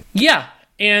 right? Yeah,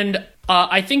 and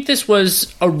I think this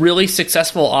was a really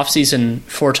successful offseason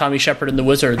for Tommy Shepard and the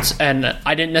Wizards, and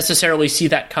I didn't necessarily see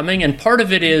that coming. And part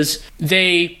of it is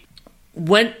they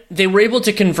were able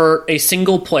to convert a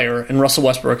single player in Russell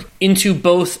Westbrook into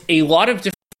both a lot of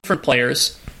different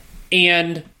players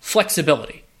and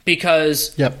flexibility.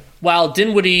 Because while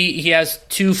Dinwiddie, he has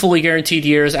 2 fully guaranteed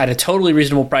years at a totally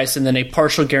reasonable price and then a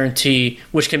partial guarantee,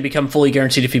 which can become fully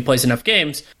guaranteed if he plays enough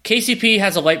games. KCP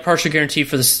has a light partial guarantee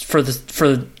for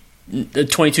the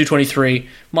 22-23.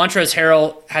 Montrezl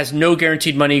Harrell has no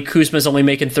guaranteed money. Kuzma's only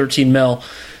making $13 million.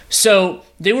 So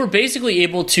they were basically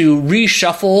able to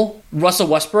reshuffle Russell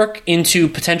Westbrook into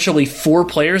potentially 4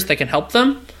 players that can help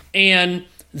them. And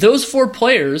those 4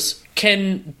 players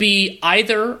can be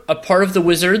either a part of the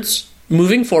Wizards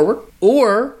moving forward,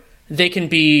 or they can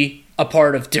be a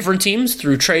part of different teams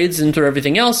through trades and through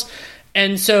everything else.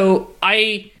 And so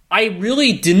I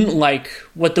really didn't like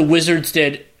what the Wizards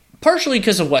did, partially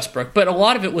because of Westbrook, but a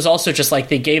lot of it was also just like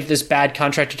they gave this bad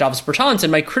contract to Davis Bertans.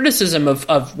 And my criticism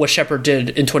of what Shepard did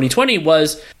in 2020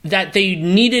 was that they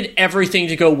needed everything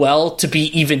to go well to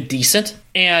be even decent.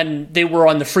 And they were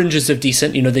on the fringes of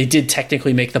decent. They did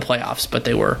technically make the playoffs, but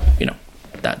they were,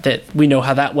 that we know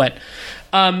how that went.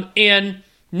 And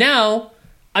now,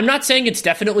 I'm not saying it's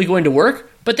definitely going to work,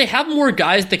 but they have more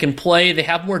guys that can play. They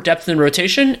have more depth in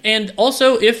rotation. And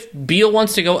also, if Beal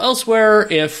wants to go elsewhere,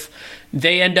 if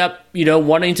they end up,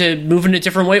 wanting to move in a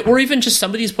different way, or even just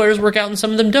some of these players work out and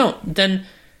some of them don't, then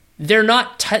they're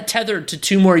not tethered to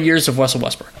 2 more years of Russell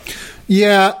Westbrook.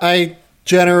 Yeah, I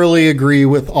generally agree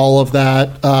with all of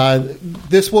that.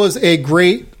 This was a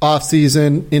great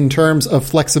offseason in terms of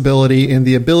flexibility and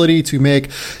the ability to make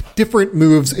different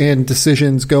moves and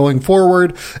decisions going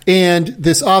forward. And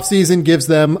this offseason gives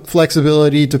them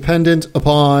flexibility dependent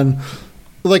upon,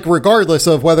 regardless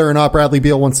of whether or not Bradley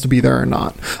Beal wants to be there or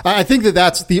not. I think that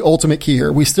that's the ultimate key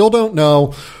here. We still don't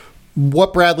know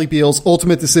what Bradley Beal's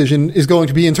ultimate decision is going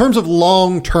to be in terms of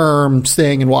long-term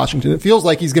staying in Washington. It feels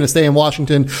like he's going to stay in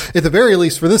Washington at the very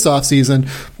least for this offseason.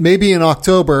 Maybe in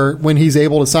October, when he's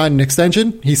able to sign an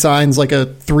extension, he signs a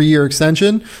 3-year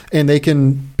extension and they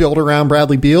can build around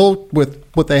Bradley Beal with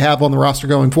what they have on the roster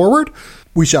going forward.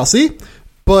 We shall see.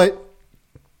 But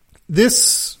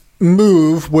this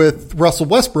move with Russell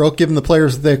Westbrook, given the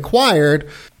players they acquired,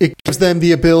 it gives them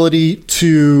the ability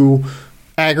to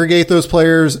aggregate those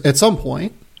players at some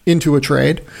point into a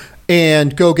trade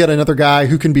and go get another guy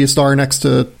who can be a star next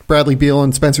to Bradley Beal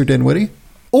and Spencer Dinwiddie.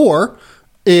 Or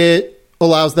it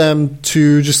allows them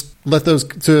to just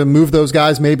to move those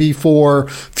guys maybe for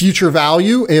future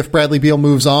value if Bradley Beal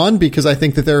moves on, because I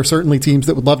think that there are certainly teams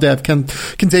that would love to have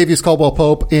Kentavious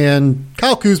Caldwell-Pope and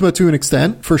Kyle Kuzma to an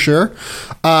extent, for sure.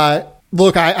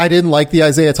 Look, I didn't like the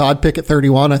Isaiah Todd pick at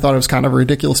 31. I thought it was kind of a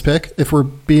ridiculous pick, if we're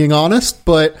being honest.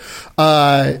 But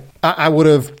I would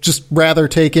have just rather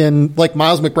taken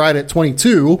Miles McBride at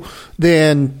 22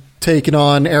 than taken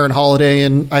on Aaron Holiday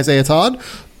and Isaiah Todd.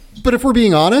 But if we're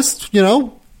being honest,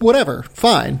 whatever,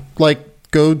 fine.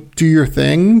 Go do your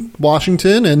thing,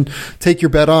 Washington, and take your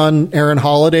bet on Aaron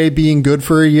Holiday being good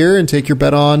for a year and take your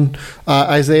bet on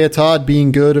Isaiah Todd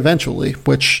being good eventually,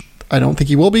 which I don't think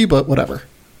he will be, but whatever.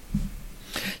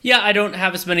 Yeah, I don't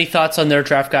have as many thoughts on their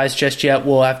draft guys just yet.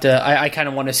 We'll have to. I kind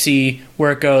of want to see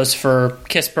where it goes for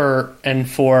Kispert and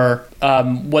for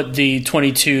what the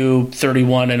 22,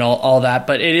 31 and all that.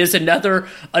 But it is another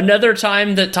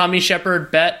time that Tommy Shepard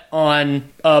bet on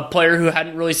a player who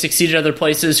hadn't really succeeded other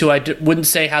places, who I wouldn't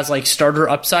say has starter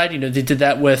upside. They did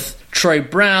that with Troy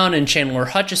Brown and Chandler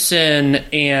Hutchison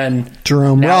and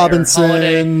Jerome Robinson.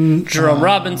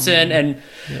 And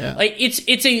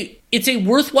it's a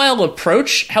worthwhile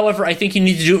approach. However, I think you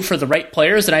need to do it for the right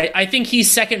players, and I think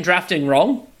he's second drafting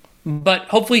wrong. But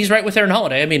hopefully he's right with Aaron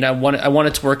Holiday. I mean, I want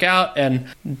it to work out. And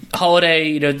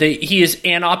Holiday, he is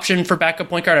an option for backup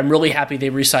point guard. I'm really happy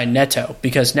they re-signed Neto,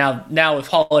 because now if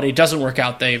Holiday doesn't work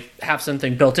out, they have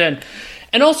something built in.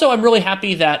 And also, I'm really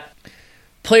happy that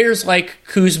players like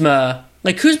Kuzma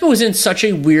was in such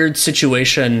a weird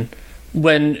situation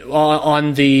when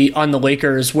on the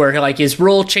Lakers, where his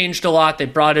role changed a lot. They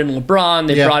brought in LeBron,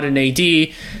 they brought in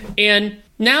AD, and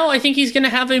now I think he's going to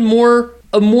have a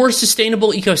more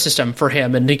sustainable ecosystem for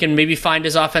him, and he can maybe find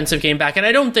his offensive game back. And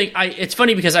I don't think it's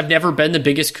funny because I've never been the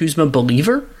biggest Kuzma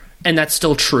believer, and that's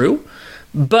still true,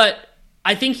 but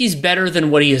I think he's better than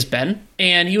what he has been,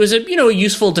 and he was a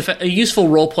useful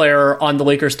role player on the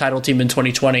Lakers title team in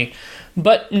 2020.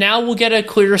 But now we'll get a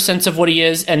clearer sense of what he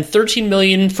is, and $13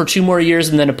 million for 2 more years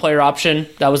and then a player option.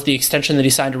 That was the extension that he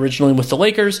signed originally with the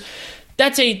Lakers.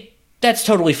 That's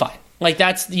totally fine.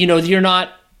 You're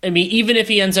not I mean, even if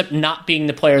he ends up not being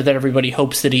the player that everybody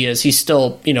hopes that he is, he's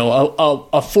still,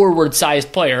 a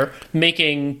forward-sized player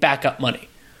making backup money.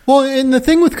 Well, and the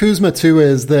thing with Kuzma, too,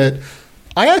 is that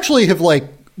I actually have,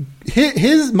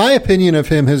 my opinion of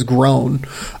him has grown,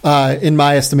 in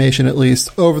my estimation at least,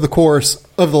 over the course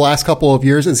of the last couple of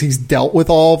years as he's dealt with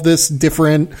all of this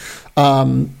different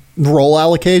role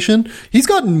allocation. He's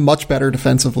gotten much better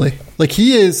defensively.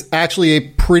 He is actually a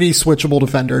pretty switchable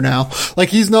defender now.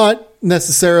 He's not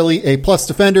necessarily a plus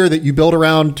defender that you build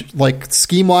around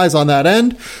scheme-wise on that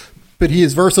end, but he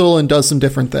is versatile and does some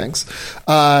different things.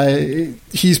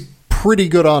 He's pretty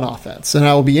good on offense, and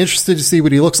I will be interested to see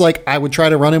what he looks like. I would try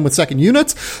to run him with second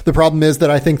units. The problem is that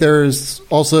I think there's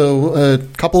also a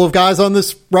couple of guys on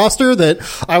this roster that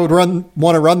I would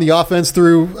want to run the offense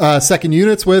through second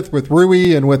units with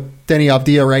Rui and with Denny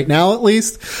Avdia right now, at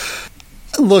least.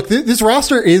 Look, this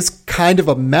roster is kind of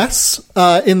a mess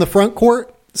in the front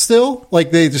court still.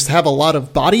 They just have a lot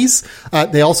of bodies.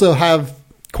 They also have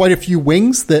quite a few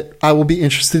wings that I will be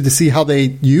interested to see how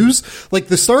they use.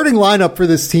 The starting lineup for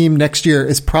this team next year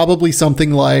is probably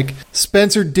something like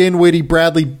Spencer Dinwiddie,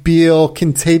 Bradley Beal,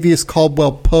 Kentavious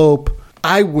Caldwell-Pope.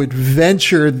 I would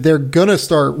venture they're going to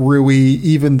start Rui,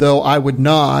 even though I would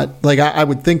not. I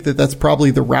would think that that's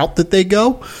probably the route that they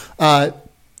go. And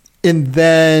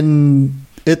then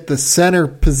at the center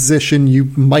position, you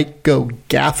might go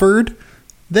Gafford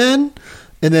then.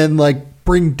 And then,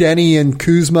 bring Denny and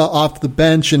Kuzma off the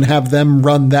bench and have them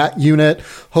run that unit.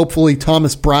 Hopefully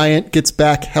Thomas Bryant gets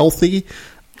back healthy.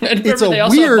 And it's a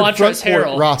weird front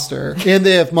court roster. And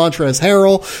they have Montrezl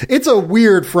Harrell. It's a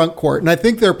weird front court. And I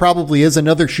think there probably is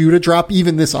another shoe to drop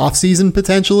even this offseason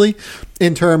potentially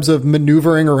in terms of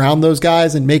maneuvering around those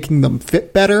guys and making them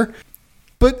fit better.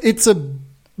 But it's a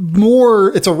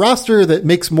roster that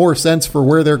makes more sense for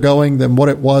where they're going than what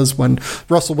it was when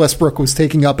Russell Westbrook was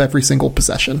taking up every single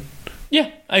possession. Yeah,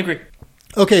 I agree.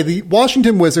 Okay, the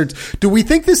Washington Wizards. Do we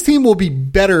think this team will be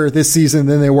better this season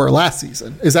than they were last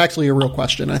season? Is actually a real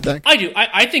question, I think. I do.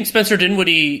 I think Spencer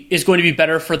Dinwiddie is going to be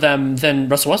better for them than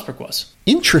Russell Westbrook was.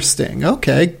 Interesting.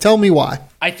 Okay, tell me why.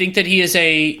 I think that he is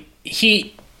a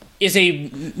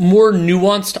more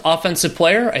nuanced offensive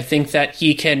player. I think that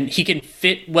he can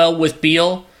fit well with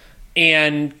Beal.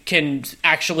 And can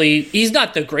actually, he's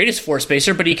not the greatest floor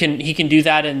spacer, but he can do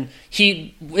that. And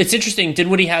it's interesting.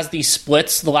 Dinwiddie has these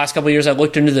splits the last couple of years. I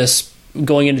looked into this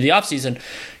going into the offseason.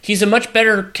 He's a much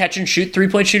better catch and shoot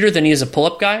 3-point shooter than he is a pull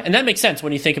up guy. And that makes sense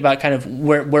when you think about kind of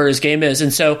where his game is.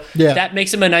 And so that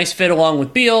makes him a nice fit along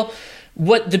with Beal.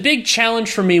 What the big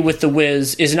challenge for me with the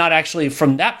Wiz is not actually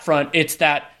from that front. It's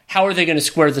that, how are they going to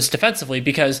square this defensively?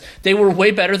 Because they were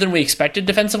way better than we expected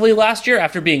defensively last year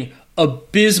after being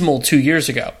abysmal 2 years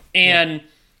ago. And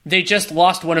they just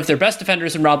lost one of their best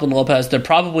defenders in Robin Lopez. They're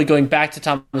probably going back to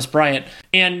Thomas Bryant.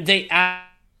 And they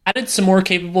added some more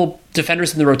capable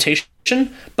defenders in the rotation,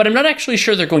 but I'm not actually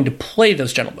sure they're going to play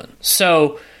those gentlemen.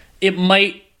 So it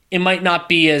might not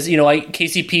be as,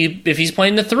 KCP, if he's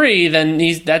playing the 3, then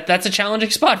that's a challenging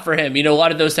spot for him. A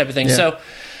lot of those type of things. Yeah. So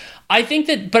I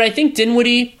think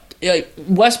Dinwiddie,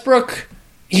 Westbrook,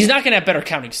 he's not going to have better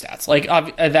counting stats.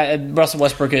 Russell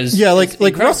Westbrook is. Yeah,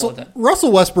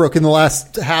 Russell Westbrook in the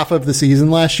last half of the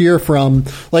season last year, from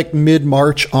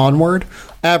mid-March onward,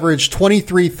 averaged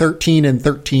 23, 13, and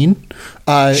 13.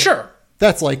 Sure,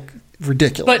 that's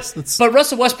ridiculous. But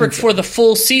Russell Westbrook for the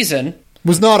full season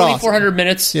was not 2,400 awesome.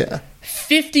 minutes. Yeah.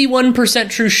 51%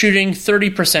 true shooting,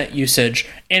 30% usage.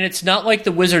 And it's not like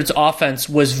the Wizards' offense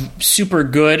was super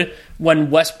good when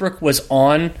Westbrook was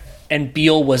on and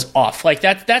Beal was off.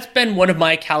 That's been one of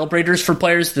my calibrators for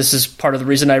players. This is part of the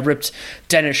reason I ripped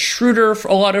Dennis Schroeder for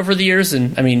a lot over the years.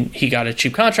 And I mean, he got a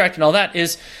cheap contract and all that,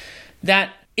 is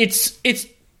that it's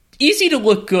easy to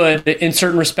look good in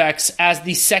certain respects as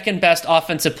the second best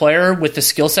offensive player with the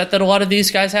skill set that a lot of these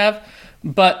guys have.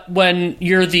 But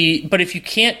if you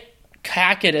can't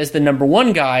hack it as the number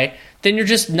one guy, then you're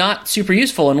just not super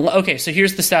useful. And okay, so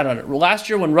here's the stat on it. Last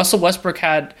year when Russell Westbrook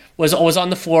was on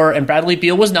the floor and Bradley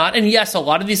Beal was not, and yes, a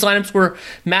lot of these lineups were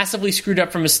massively screwed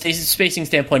up from a spacing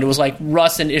standpoint. It was like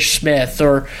Russ and Ish Smith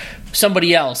or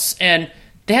somebody else, and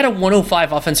they had a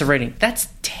 105 offensive rating. That's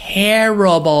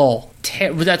terrible.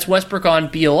 That's Westbrook on,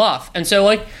 Beal off. And so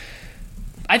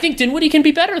I think Dinwiddie can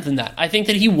be better than that. I think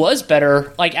that he was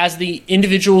better, as the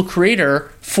individual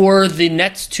creator for the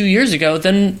Nets 2 years ago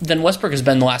than Westbrook has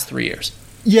been the last 3 years.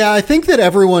 Yeah, I think that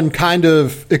everyone kind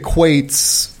of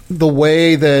equates the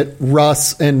way that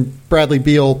Russ and Bradley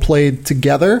Beal played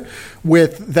together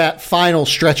with that final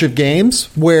stretch of games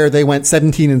where they went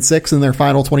 17-6 in their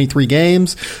final 23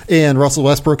 games, and Russell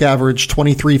Westbrook averaged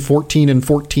 23, 14, and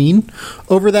 14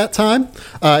 over that time.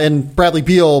 And Bradley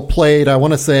Beal played, I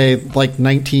want to say, like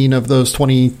 19 of those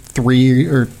 23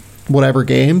 or whatever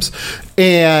games,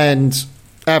 and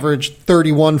averaged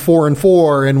 31, 4, and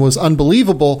 4, and was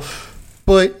unbelievable.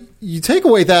 But you take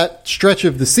away that stretch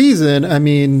of the season, I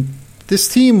mean, this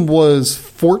team was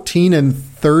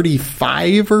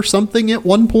 14-35 or something at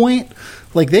one point.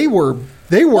 Like they were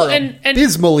and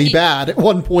dismally bad at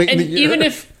one point in the year.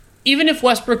 Even if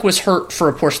Westbrook was hurt for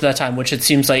a portion of that time, which it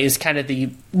seems like is kind of the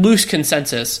loose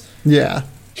consensus, yeah,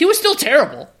 he was still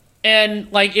terrible.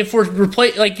 And like if we're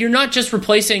you're not just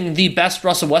replacing the best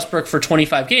Russell Westbrook for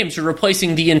 25 games, you're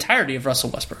replacing the entirety of Russell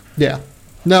Westbrook. Yeah.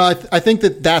 No, I think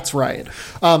that's right.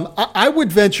 I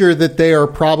would venture that they are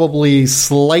probably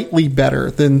slightly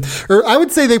better than, or I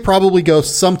would say they probably go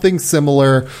something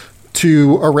similar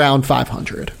to around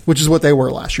 500, which is what they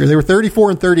were last year. They were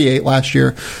 34-38 last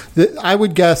year. I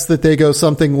would guess that they go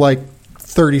something like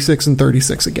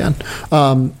 36-36 again.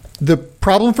 The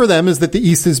problem for them is that the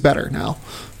East is better now.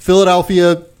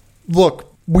 Philadelphia,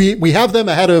 look, we have them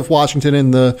ahead of Washington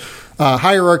in the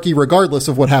hierarchy, regardless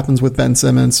of what happens with Ben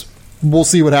Simmons. We'll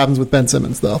see what happens with Ben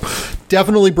Simmons, though.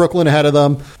 Definitely Brooklyn ahead of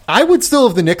them. I would still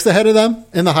have the Knicks ahead of them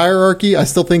in the hierarchy. I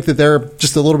still think that they're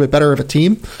just a little bit better of a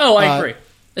team. Oh, I agree.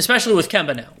 Especially with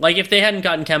Kemba now. Like, if they hadn't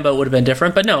gotten Kemba, it would have been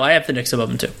different. But no, I have the Knicks above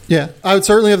them, too. Yeah, I would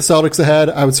certainly have the Celtics ahead.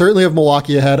 I would certainly have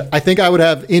Milwaukee ahead. I think I would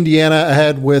have Indiana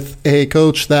ahead with a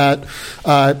coach that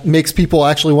makes people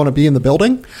actually want to be in the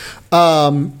building.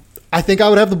 I think I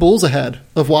would have the Bulls ahead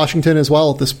of Washington as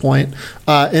well at this point.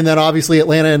 And then obviously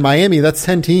Atlanta and Miami, that's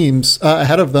 10 teams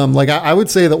ahead of them. Like I would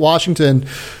say that Washington,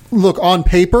 look, on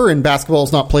paper, and basketball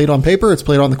is not played on paper, it's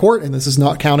played on the court. And this is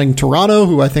not counting Toronto,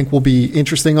 who I think will be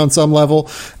interesting on some level,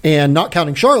 and not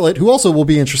counting Charlotte, who also will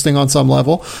be interesting on some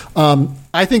level.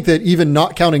 I think that even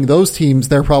not counting those teams,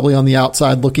 they're probably on the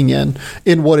outside looking in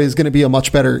what is going to be a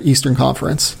much better Eastern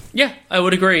Conference. Yeah, I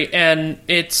would agree. And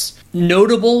it's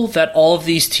notable that all of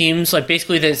these teams, like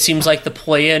basically that it seems like the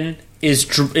play-in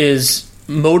is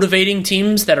motivating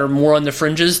teams that are more on the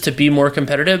fringes to be more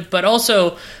competitive, but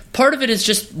also part of it is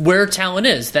just where talent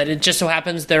is, that it just so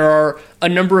happens there are a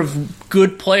number of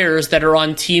good players that are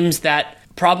on teams that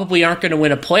probably aren't going to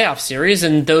win a playoff series,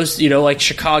 and those, like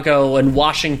Chicago and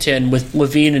Washington with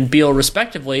Levine and Beal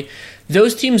respectively,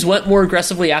 those teams went more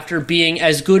aggressively after being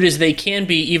as good as they can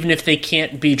be, even if they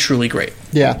can't be truly great.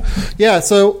 Yeah.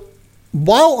 So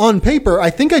while on paper, I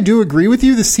think I do agree with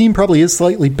you, this team probably is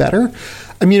slightly better.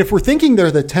 I mean, if we're thinking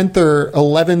they're the 10th or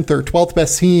 11th or 12th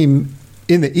best team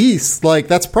in the East, like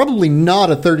that's probably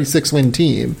not a 36-win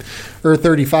team or a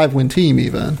 35-win team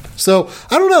even. So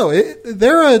I don't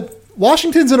know.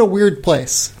 Washington's in a weird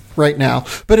place right now,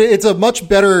 but it's a much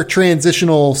better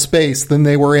transitional space than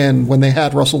they were in when they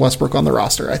had Russell Westbrook on the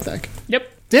roster, I think. Yep.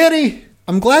 Danny,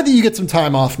 I'm glad that you get some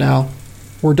time off now.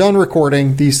 We're done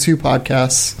recording these two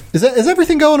podcasts. Is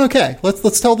everything going okay?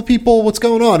 Let's tell the people what's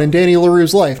going on in Danny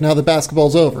Leroux's life now that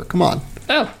basketball's over. Come on.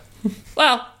 Oh,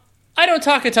 well, I don't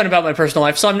talk a ton about my personal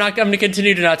life, so I'm going to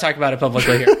continue to not talk about it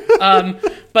publicly here.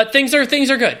 But things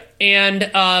are good,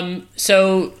 and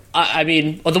so I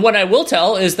mean, the one I will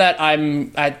tell is that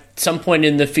I'm at some point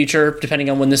in the future, depending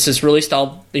on when this is released,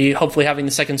 I'll be hopefully having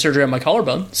the second surgery on my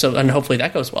collarbone. So, and hopefully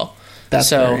that goes well. That's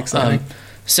very exciting.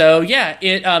 So yeah,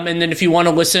 and then if you want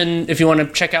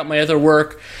to check out my other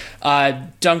work,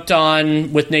 Dunked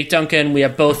On with Nate Duncan, we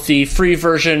have both the free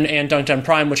version and Dunked On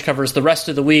Prime, which covers the rest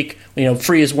of the week.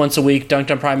 Free is once a week,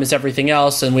 Dunked On Prime is everything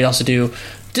else, and we also do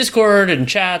Discord and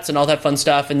chats and all that fun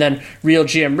stuff. And then Real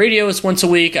GM Radio is once a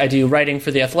week. I do writing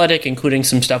for The Athletic, including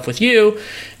some stuff with you.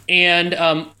 And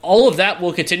all of that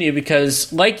will continue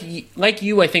because, like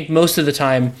you, I think most of the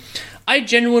time, I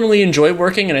genuinely enjoy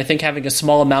working, and I think having a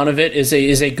small amount of it is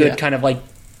a good kind of like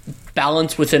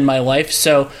balance within my life.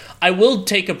 So I will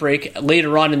take a break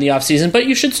later on in the off season, but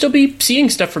you should still be seeing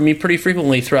stuff from me pretty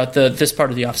frequently throughout this part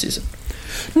of the off season.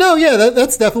 No, yeah,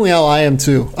 that's definitely how I am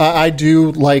too. I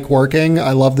do like working.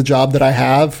 I love the job that I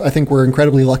have. I think we're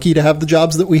incredibly lucky to have the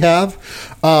jobs that we have.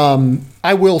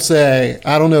 I will say,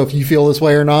 I don't know if you feel this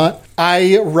way or not.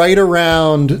 Right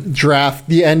around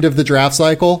the end of the draft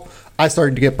cycle, I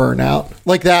started to get burnt out.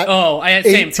 Like that. Oh, I had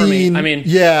same for me. I mean,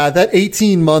 yeah, that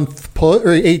 18-month push or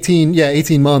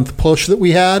 18-month push that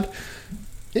we had.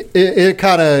 It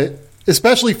kind of,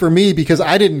 especially for me, because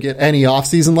I didn't get any off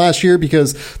season last year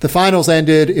because the finals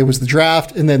ended, it was the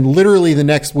draft, and then literally the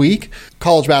next week,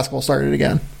 college basketball started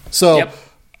again. So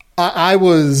I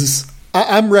was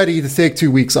I'm ready to take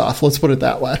 2 weeks off. Let's put it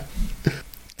that way.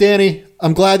 Danny,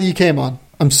 I'm glad that you came on.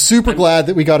 I'm super glad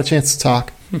that we got a chance to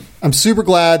talk. I'm super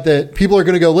glad that people are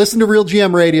going to go listen to Real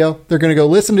GM Radio. They're going to go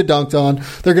listen to Dunked On.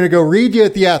 They're going to go read you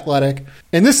at The Athletic.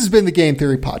 And this has been the Game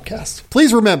Theory Podcast.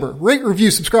 Please remember, rate, review,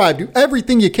 subscribe, do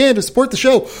everything you can to support the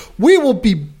show. We will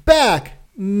be back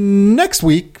next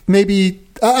week. Maybe,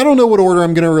 I don't know what order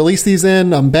I'm going to release these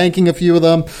in. I'm banking a few of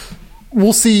them.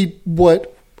 We'll see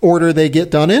what order they get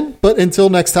done in. But until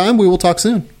next time, we will talk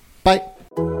soon. Bye.